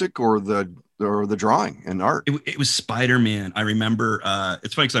the music or the drawing and art? It was Spider-Man. I remember,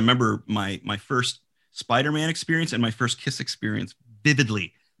 it's funny because I remember my first Spider-Man experience and my first Kiss experience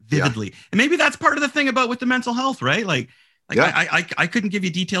vividly. And maybe that's part of the thing with the mental health, right? Like Like I couldn't give you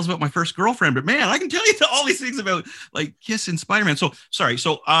details about my first girlfriend, but man, I can tell you all these things about like Kiss and Spider-Man. So sorry.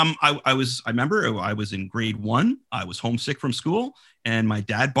 So I remember I was in grade 1. I was homesick from school, and my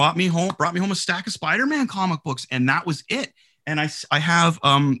dad brought me home a stack of Spider-Man comic books, and that was it. And I have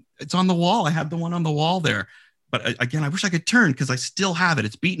it's on the wall. I have the one on the wall there. But again, I wish I could turn because I still have it.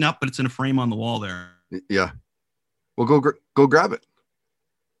 It's beaten up, but it's in a frame on the wall there. Yeah. Well, go grab it.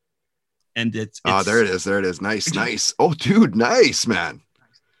 And it's there it is. Nice. Oh, dude, nice, man.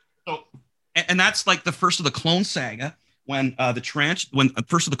 So, and that's like the first of the Clone Saga when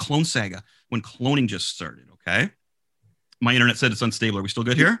first of the Clone Saga when cloning just started. Okay. My internet said it's unstable. Are we still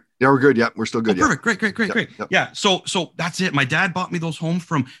good here? Yeah, we're good. Yeah, we're still good. Perfect. Great. Yep. Yeah. So that's it. My dad bought me those home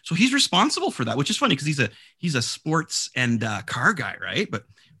from. So he's responsible for that, which is funny because he's a sports and car guy, right? But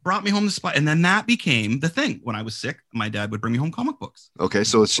brought me home the spot, and then that became the thing. When I was sick, my dad would bring me home comic books. Okay,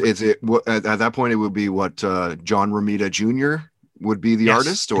 so it's at that point it would be what John Romita Jr. would be the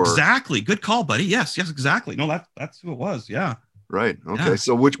artist, or exactly. Good call, buddy. Yes, exactly. No, that's who it was. Yeah. Right. Okay. Yeah.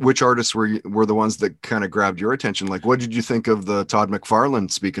 So which artists were the ones that kind of grabbed your attention? Like, what did you think of the Todd McFarlane?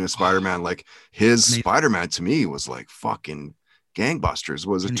 Speaking of Spider-Man, like his Spider-Man to me was like fucking gangbusters.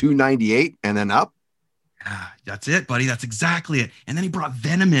 Was it 298 and then up? Yeah, that's it, buddy. That's exactly it. And then he brought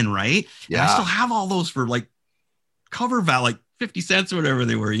Venom in, right? Yeah. And I still have all those for like cover value, like 50 cents or whatever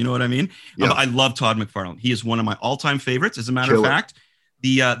they were. You know what I mean? Yeah. I love Todd McFarlane. He is one of my all-time favorites. As a matter of fact,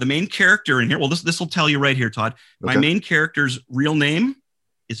 the main character in here. Well, this will tell you right here, Todd. My main character's real name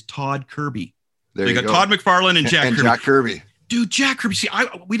is Todd Kirby. There you got go. Todd McFarlane and Jack Kirby. Jack Kirby. Dude, Jack Kirby. See,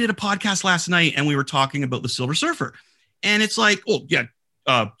 we did a podcast last night and we were talking about the Silver Surfer, and it's like, oh yeah.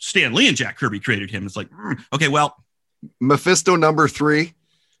 Stan Lee and Jack Kirby created him. It's like, okay, well, Mephisto #3,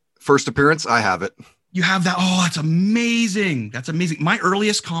 first appearance. I have it. You have that. Oh, that's amazing. That's amazing. My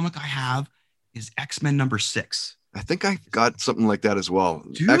earliest comic I have is X-Men #6. I think I got something like that as well.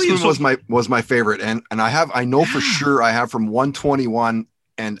 Do X-Men you? was my favorite, and I know for sure I have from 121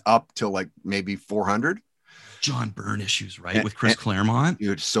 and up to like maybe 400. John Byrne issues, right? With Chris Claremont.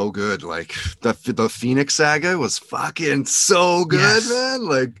 Dude, so good. Like the Phoenix Saga was fucking so good, man.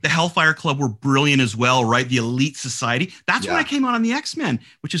 Like the Hellfire Club were brilliant as well, right? The Elite Society. That's when I came on the X-Men,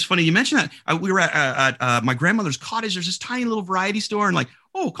 which is funny. You mentioned that. We were at my grandmother's cottage. There's this tiny little variety store and like,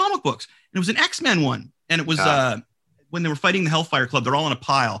 oh, comic books. And it was an X-Men one. And it was when they were fighting the Hellfire Club, they're all in a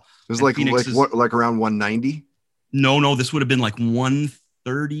pile. It was like around 190? No, this would have been like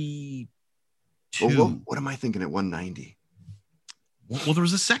 130. What am I thinking at 190? Well, there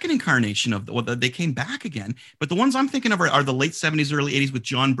was a second incarnation of they came back again, but the ones I'm thinking of are the late 70s, early 80s with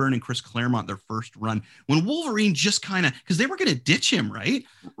John Byrne and Chris Claremont, their first run when Wolverine just kind of, because they were going to ditch him, right?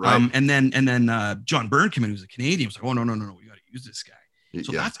 And then John Byrne came in, who's a Canadian, was like, oh no, we got to use this guy.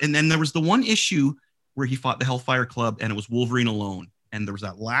 So and then there was the one issue where he fought the Hellfire Club, and it was Wolverine alone, and there was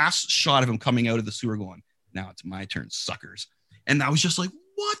that last shot of him coming out of the sewer going, "Now it's my turn, suckers," and I was just like,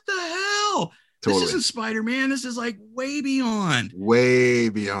 what the hell? Totally. This isn't Spider-Man. This is like way beyond.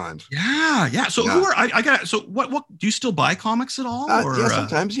 Yeah. So who are I got? So what do you still buy comics at all? Yeah,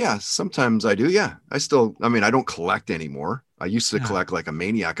 sometimes. Yeah, sometimes I do. Yeah, I don't collect anymore. I used to collect like a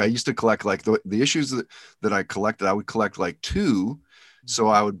maniac. I used to collect like the issues that I collected. I would collect like 2, so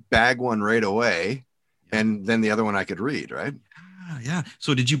I would bag one right away, and then the other one I could read. Right. Yeah.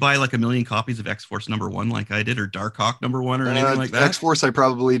 So did you buy like 1 million copies of X-Force #1 like I did, or Darkhawk #1 or anything like that? X-Force I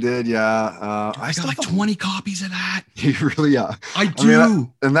probably did. Yeah. I got like 20 copies of that. You really? Yeah. I do.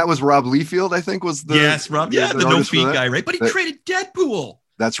 And that was Rob Liefeld, I think, was the Rob. Yeah, the no feed guy, right? But he created Deadpool.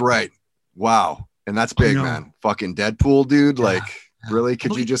 That's right. Wow. And that's big, man. Fucking Deadpool, dude. Yeah. Like, really?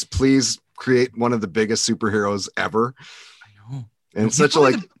 Could you just please create one of the biggest superheroes ever? I know. And it's such a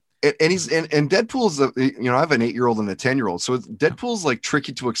like. And he's and Deadpool's I have an 8-year-old and a 10-year-old, so Deadpool's like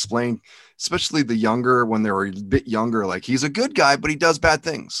tricky to explain, especially the younger, when they were a bit younger. Like, he's a good guy, but he does bad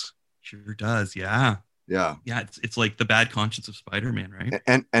things. Sure does. Yeah. It's like the bad conscience of Spider-Man, right?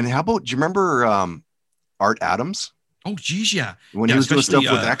 And how about, do you remember Art Adams? Oh geez, yeah. When he was doing stuff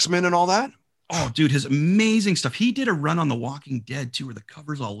with X-Men and all that. Oh dude, his amazing stuff. He did a run on The Walking Dead too, where the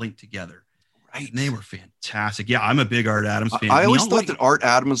covers all linked together. Right. And they were fantastic. Yeah, I'm a big Art Adams fan. I always thought that Art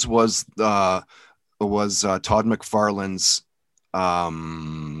Adams was Todd McFarlane's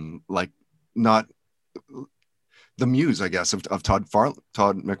like, not the muse, I guess, of Todd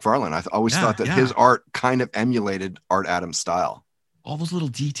McFarlane. I always thought that his art kind of emulated Art Adams' style. All those little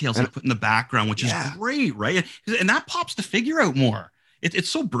details they put in the background, which is great, right? And that pops the figure out more. It's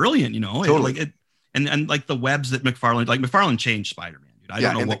so brilliant, Totally. And like the webs that McFarlane changed Spider-Man. I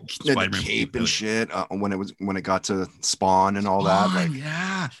don't know what Spider-Man the cape and shit when it got to Spawn and all that.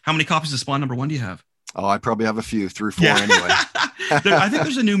 How many copies of Spawn #1 do you have? Oh, I probably have a few, 3 or 4 anyway. I think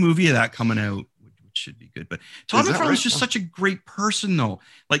there's a new movie of that coming out, which should be good. But Todd McFarlane's just such a great person, though.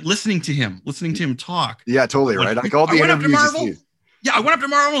 Like listening to him talk. Yeah, totally right. Like all the interviews. I went up to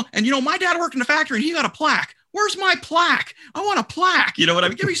Marvel, and my dad worked in the factory, and he got a plaque. Where's my plaque? I want a plaque. You know what I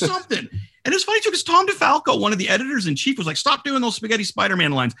mean? Give me something. And it's funny too, because Tom DeFalco, one of the editors in chief, was like, "Stop doing those spaghetti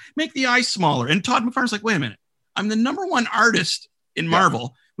Spider-Man lines. Make the eyes smaller." And Todd McFarlane's like, "Wait a minute. I'm the #1 artist in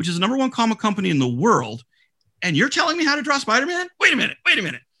Marvel, which is the #1 comic company in the world, and you're telling me how to draw Spider-Man? Wait a minute."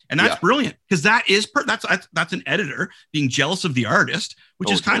 And that's brilliant, because that's an editor being jealous of the artist,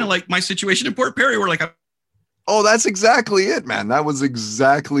 which is kind of like my situation in Port Perry, where like, oh, that's exactly it, man. That was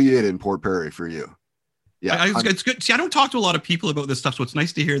exactly it in Port Perry for you. Yeah, it's good. See, I don't talk to a lot of people about this stuff, so it's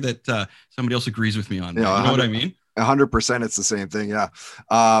nice to hear that somebody else agrees with me on that. You know what I mean? 100%, it's the same thing. Yeah.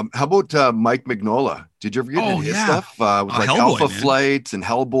 How about Mike Mignola? Did you ever get into his stuff? With like Hellboy, Alpha Flight and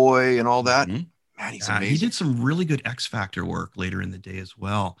Hellboy and all that? Mm-hmm. Man, he's amazing. He did some really good X Factor work later in the day as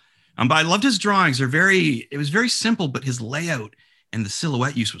well. But I loved his drawings. It was very simple, but his layout and the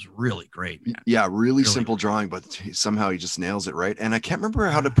silhouette use was really great, man. Yeah, really simple drawing, but somehow he just nails it, right? And I can't remember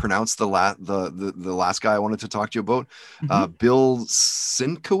how to pronounce the last guy I wanted to talk to you about. Bill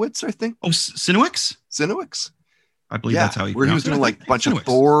Sienkiewicz, I think. Oh, Sienkiewicz? Sienkiewicz. I believe that's how he where he was doing like a bunch of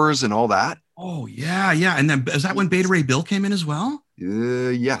Thors and all that. Oh, yeah. And then is that when Beta Ray Bill came in as well?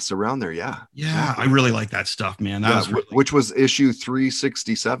 Yes, around there, yeah. Yeah, I really like that stuff, man. Which was issue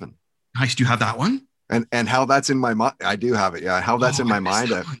 367. Nice. Do you have that one? And how that's in my mind, I do have it. Yeah, how that's in my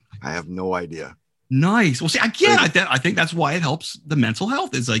mind, I have no idea. Nice. Well, see, again, I think that's why it helps the mental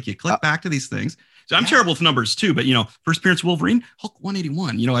health. Is like you click back to these things. So I'm terrible with numbers too, but first appearance Wolverine, Hulk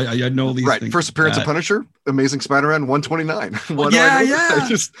 181. I know these things. First appearance of Punisher, Amazing Spider-Man 129.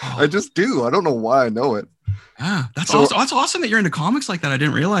 I just do. I don't know why I know it. Yeah, that's awesome. That's awesome that you're into comics like that. I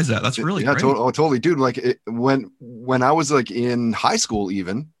didn't realize that. That's really great. Totally, dude. Like when I was like in high school,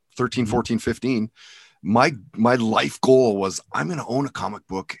 even 13, 14, 15. My life goal was I'm going to own a comic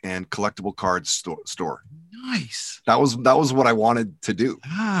book and collectible cards store. Nice. That was what I wanted to do.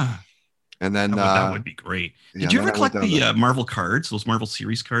 And then that would be great. Did you ever collect the Marvel cards, those Marvel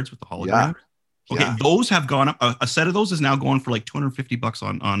series cards with the hologram? Yeah. Okay, those have gone up. A set of those is now going for like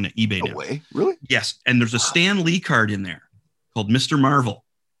 $250 on eBay now. No way, really? Yes, and there's a Stan Lee card in there called Mr. Marvel.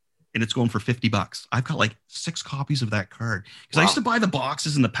 And it's going for $50. I've got like 6 copies of that card because I used to buy the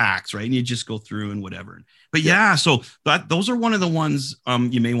boxes and the packs, right? And you just go through and whatever. But so those are one of the ones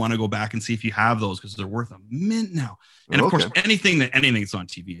you may want to go back and see if you have those because they're worth a mint now. And of course, anything that's on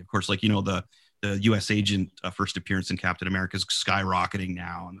TV, of course, like the U.S. Agent first appearance in Captain America is skyrocketing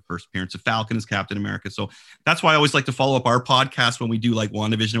now, and the first appearance of Falcon is Captain America. So that's why I always like to follow up our podcast when we do like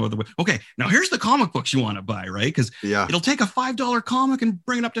WandaVision or the okay. Now here's the comic books you want to buy, right? Because it'll take a $5 comic and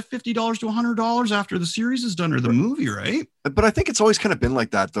bring it up to $50 to $100 after the series is done or the movie, right? But I think it's always kind of been like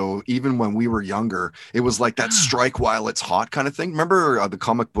that, though. Even when we were younger, it was like that strike while it's hot kind of thing. Remember the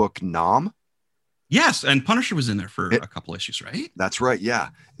comic book Nom? Yes, and Punisher was in there for a couple issues, right? That's right, yeah.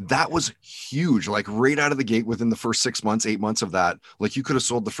 That was huge. Like right out of the gate within the first 6 months, 8 months of that, like you could have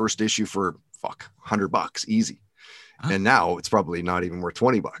sold the first issue for $100 easy. And now it's probably not even worth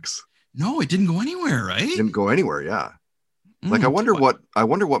 $20. No, it didn't go anywhere, right? It didn't go anywhere, yeah. Like I wonder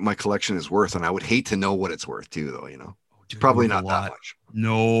what my collection is worth, and I would hate to know what it's worth too, though, Dude, probably not that much.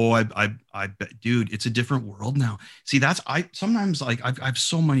 No, I bet, dude, it's a different world now. See, sometimes like I have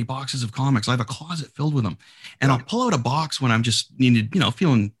so many boxes of comics. I have a closet filled with them, and I'll pull out a box when I'm just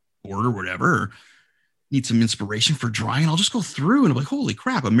feeling bored or whatever, or need some inspiration for drawing. And I'll just go through and I'm like, holy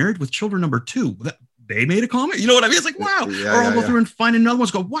crap, I'm Married with Children #2. They made a comic. You know what I mean? It's like, wow. Or I'll go through and find another one.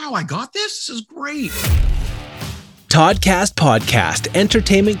 Go, wow, I got this. This is great. Toddcast Podcast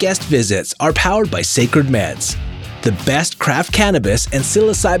entertainment guest visits are powered by Sacred Meds, the best craft cannabis and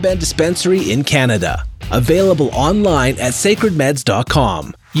psilocybin dispensary in Canada. Available online at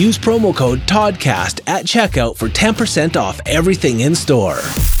sacredmeds.com. Use promo code TODCAST at checkout for 10% off everything in store.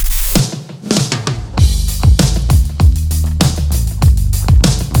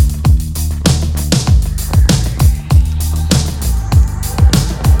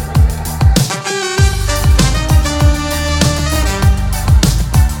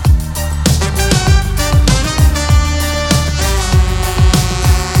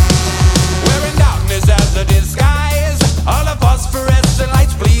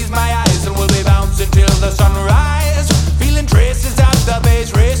 Until the sunrise, feeling traces of the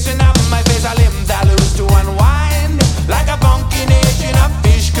base race.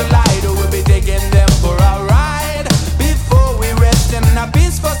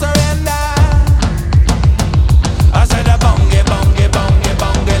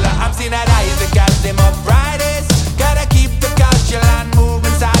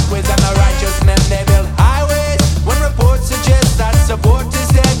 fort is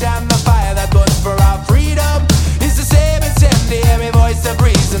dead and the fire that burns for our freedom is the same as the every voice of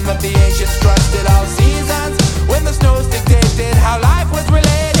reason that the ancients trusted all seasons when the snows dictated how life was related.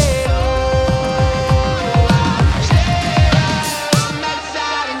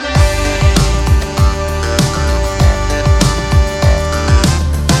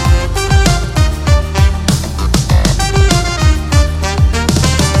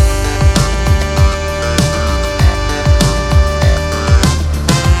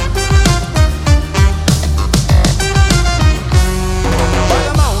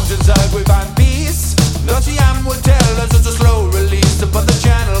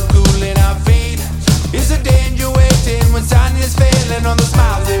 On the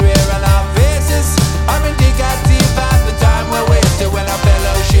smiles they wear on our faces, I'm indicative at the time we're wasted when our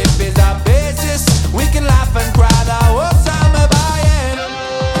fellowship is our basis. We can laugh and cry the whole time we're buying.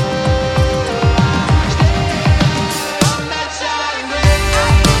 On that shining green,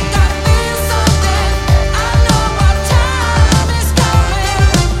 I think I feel something. I know our time is coming.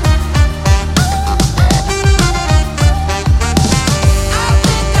 I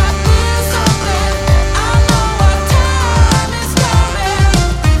think I feel something. I know our time is coming.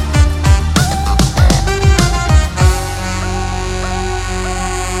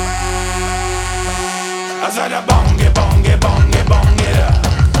 I said a bonge, bonge, bonge, bonge da.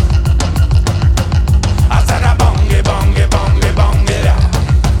 I said a bonge, bonge, bonge, bonge da.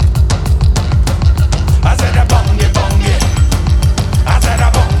 I said a bonge, bonge. I said a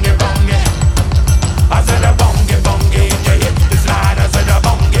bonge, bonge. I said a bonge, bonge. If you hit the slide, I said a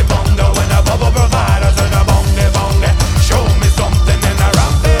bonge, bongo. When a bubble provide, I said a bonge, bonge. Show me something and I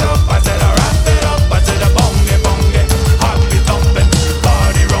wrap it up. I said I wrap it up. I said a bonge, bonge. Heart be thumping,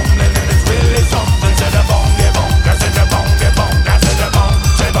 body rumbling, and it's really something. Said a bonge, bonge. I said a bonge, bonge. I said a bonge,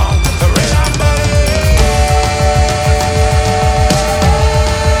 say bonge. The real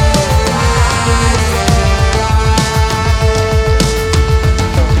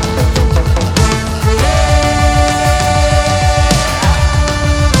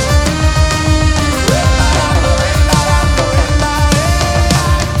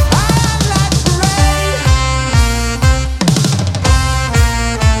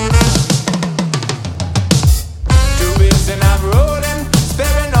too busy now rolling,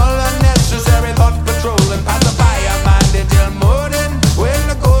 sparing all unnecessary thought patrolling. Pass the fire, mind it till morning. When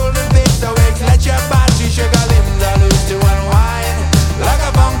the golden face awakes, let your body sugar limbs are loose to unwind. Like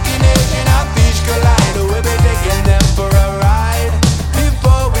a funky nation, our fish collide. We'll be taking them for a ride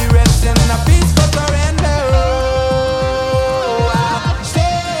before we rest in a peaceful surrender. Oh, I'll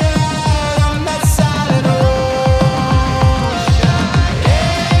stay on that silent ocean.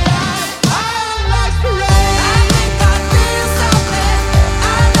 Yeah, I'm like the rain. I think I feel something.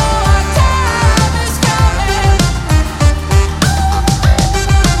 I know our time is coming.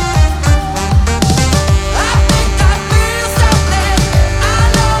 I think I feel something. I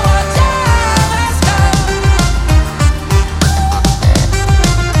know our time is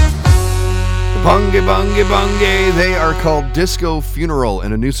Bunge, bunge, bunge. They are called Disco Funeral,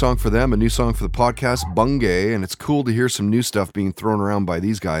 and a new song for them, a new song for the podcast, Bunge. And it's cool to hear some new stuff being thrown around by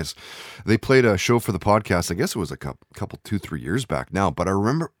these guys. They played a show for the podcast. I guess it was a couple 2-3 years back now, but I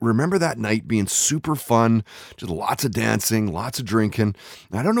remember that night being super fun. Just lots of dancing, lots of drinking.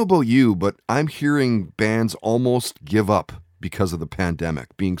 I don't know about you, but I'm hearing bands almost give up because of the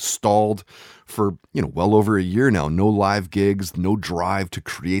pandemic, being stalled for, well over a year now. No live gigs, no drive to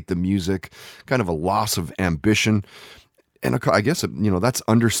create the music, kind of a loss of ambition. And I guess, that's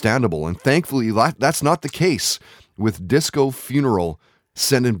understandable. And thankfully, that's not the case with Disco Funeral.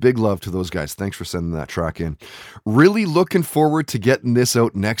 Sending big love to those guys. Thanks for sending that track in. Really looking forward to getting this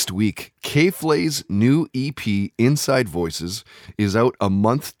out next week. K-Flay's new EP, Inside Voices, is out a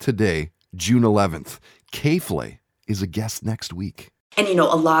month today, June 11th. K-Flay is a guest next week. And, a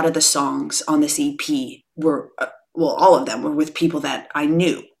lot of the songs on this EP were, all of them were with people that I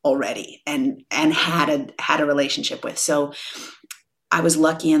knew already and had a relationship with. So I was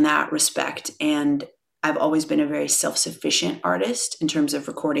lucky in that respect. And I've always been a very self-sufficient artist in terms of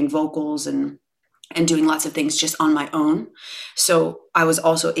recording vocals and doing lots of things just on my own. So I was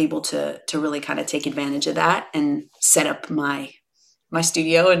also able to really kind of take advantage of that and set up my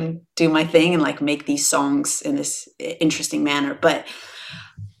studio and do my thing and make these songs in this interesting manner. But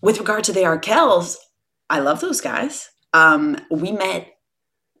with regard to the Arkells, I love those guys. We met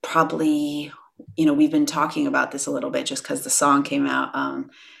probably, we've been talking about this a little bit just because the song came out.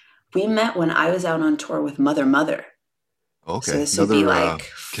 We met when I was out on tour with Mother. Okay. So this would be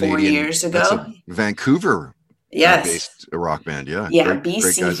 4 years ago. That's a Vancouver Yes. based rock band. Yeah. Yeah, great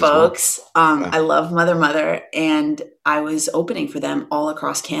BC guys folks. as well. I love Mother, and I was opening for them all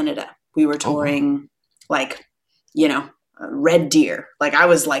across Canada. We were touring like, Red Deer.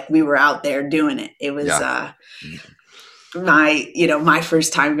 Like we were out there doing it. It was my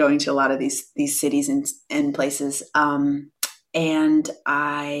first time going to a lot of these cities and places. And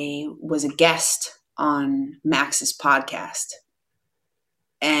I was a guest on Max's podcast.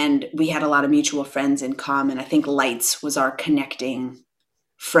 And we had a lot of mutual friends in common. I think Lights was our connecting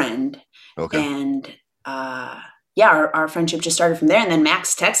friend. Okay. And our friendship just started from there. And then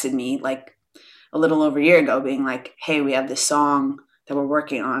Max texted me like a little over a year ago being like, hey, we have this song that we're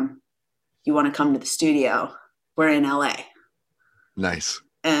working on. You want to come to the studio? We're in LA. Nice.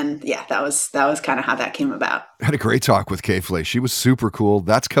 And yeah, that was kind of how that came about. I had a great talk with K-Flay. She was super cool.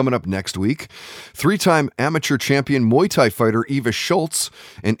 That's coming up next week. 3-time amateur champion Muay Thai fighter Eva Schultz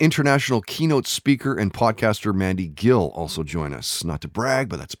and international keynote speaker and podcaster Mandy Gill also join us. Not to brag,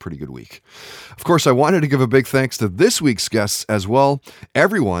 but that's a pretty good week. Of course, I wanted to give a big thanks to this week's guests as well.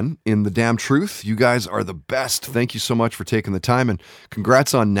 Everyone in The Damn Truth, you guys are the best. Thank you so much for taking the time, and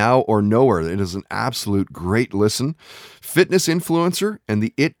congrats on Now or Nowhere. It is an absolute great listen. Fitness influencer and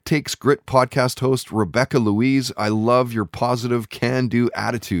the It Takes Grit podcast host, Rebecca Louise. I love your positive can-do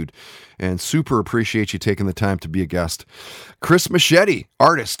attitude and super appreciate you taking the time to be a guest. Chris Machete,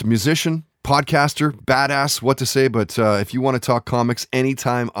 artist, musician, podcaster, badass, what to say, but if you want to talk comics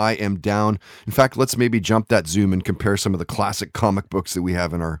anytime, I am down. In fact, let's maybe jump that Zoom and compare some of the classic comic books that we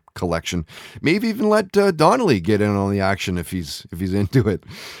have in our collection. Maybe even let Donnelly get in on the action if he's into it.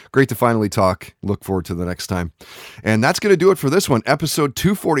 Great to finally talk. Look forward to the next time. And that's going to do it for this one, episode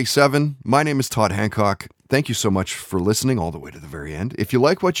 247. My name is Todd Hancock. Thank you so much for listening all the way to the very end. If you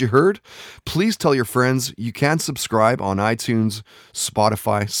like what you heard, please tell your friends. You can subscribe on iTunes,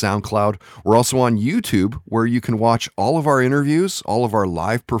 Spotify, SoundCloud. We're also on YouTube, where you can watch all of our interviews, all of our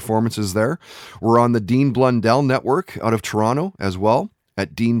live performances there. We're on the Dean Blundell Network out of Toronto as well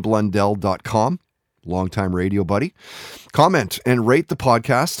at deanblundell.com. Longtime radio buddy. Comment and rate the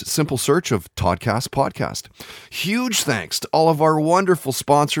podcast. Simple search of Toddcast Podcast. Huge thanks to all of our wonderful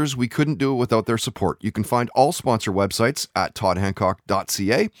sponsors. We couldn't do it without their support. You can find all sponsor websites at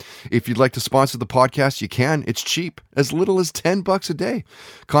toddhancock.ca. If you'd like to sponsor the podcast, you can. It's cheap, as little as $10 a day.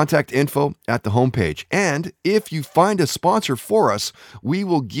 Contact info at the homepage. And if you find a sponsor for us, we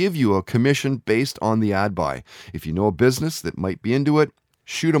will give you a commission based on the ad buy. If you know a business that might be into it,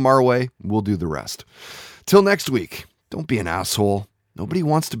 shoot them our way. We'll do the rest. Till next week, don't be an asshole. Nobody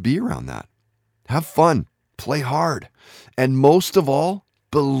wants to be around that. Have fun. Play hard. And most of all,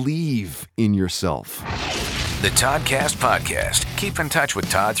 believe in yourself. The Toddcast Podcast. Keep in touch with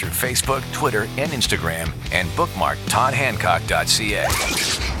Todd through Facebook, Twitter, and Instagram, and bookmark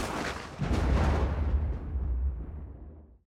toddhancock.ca.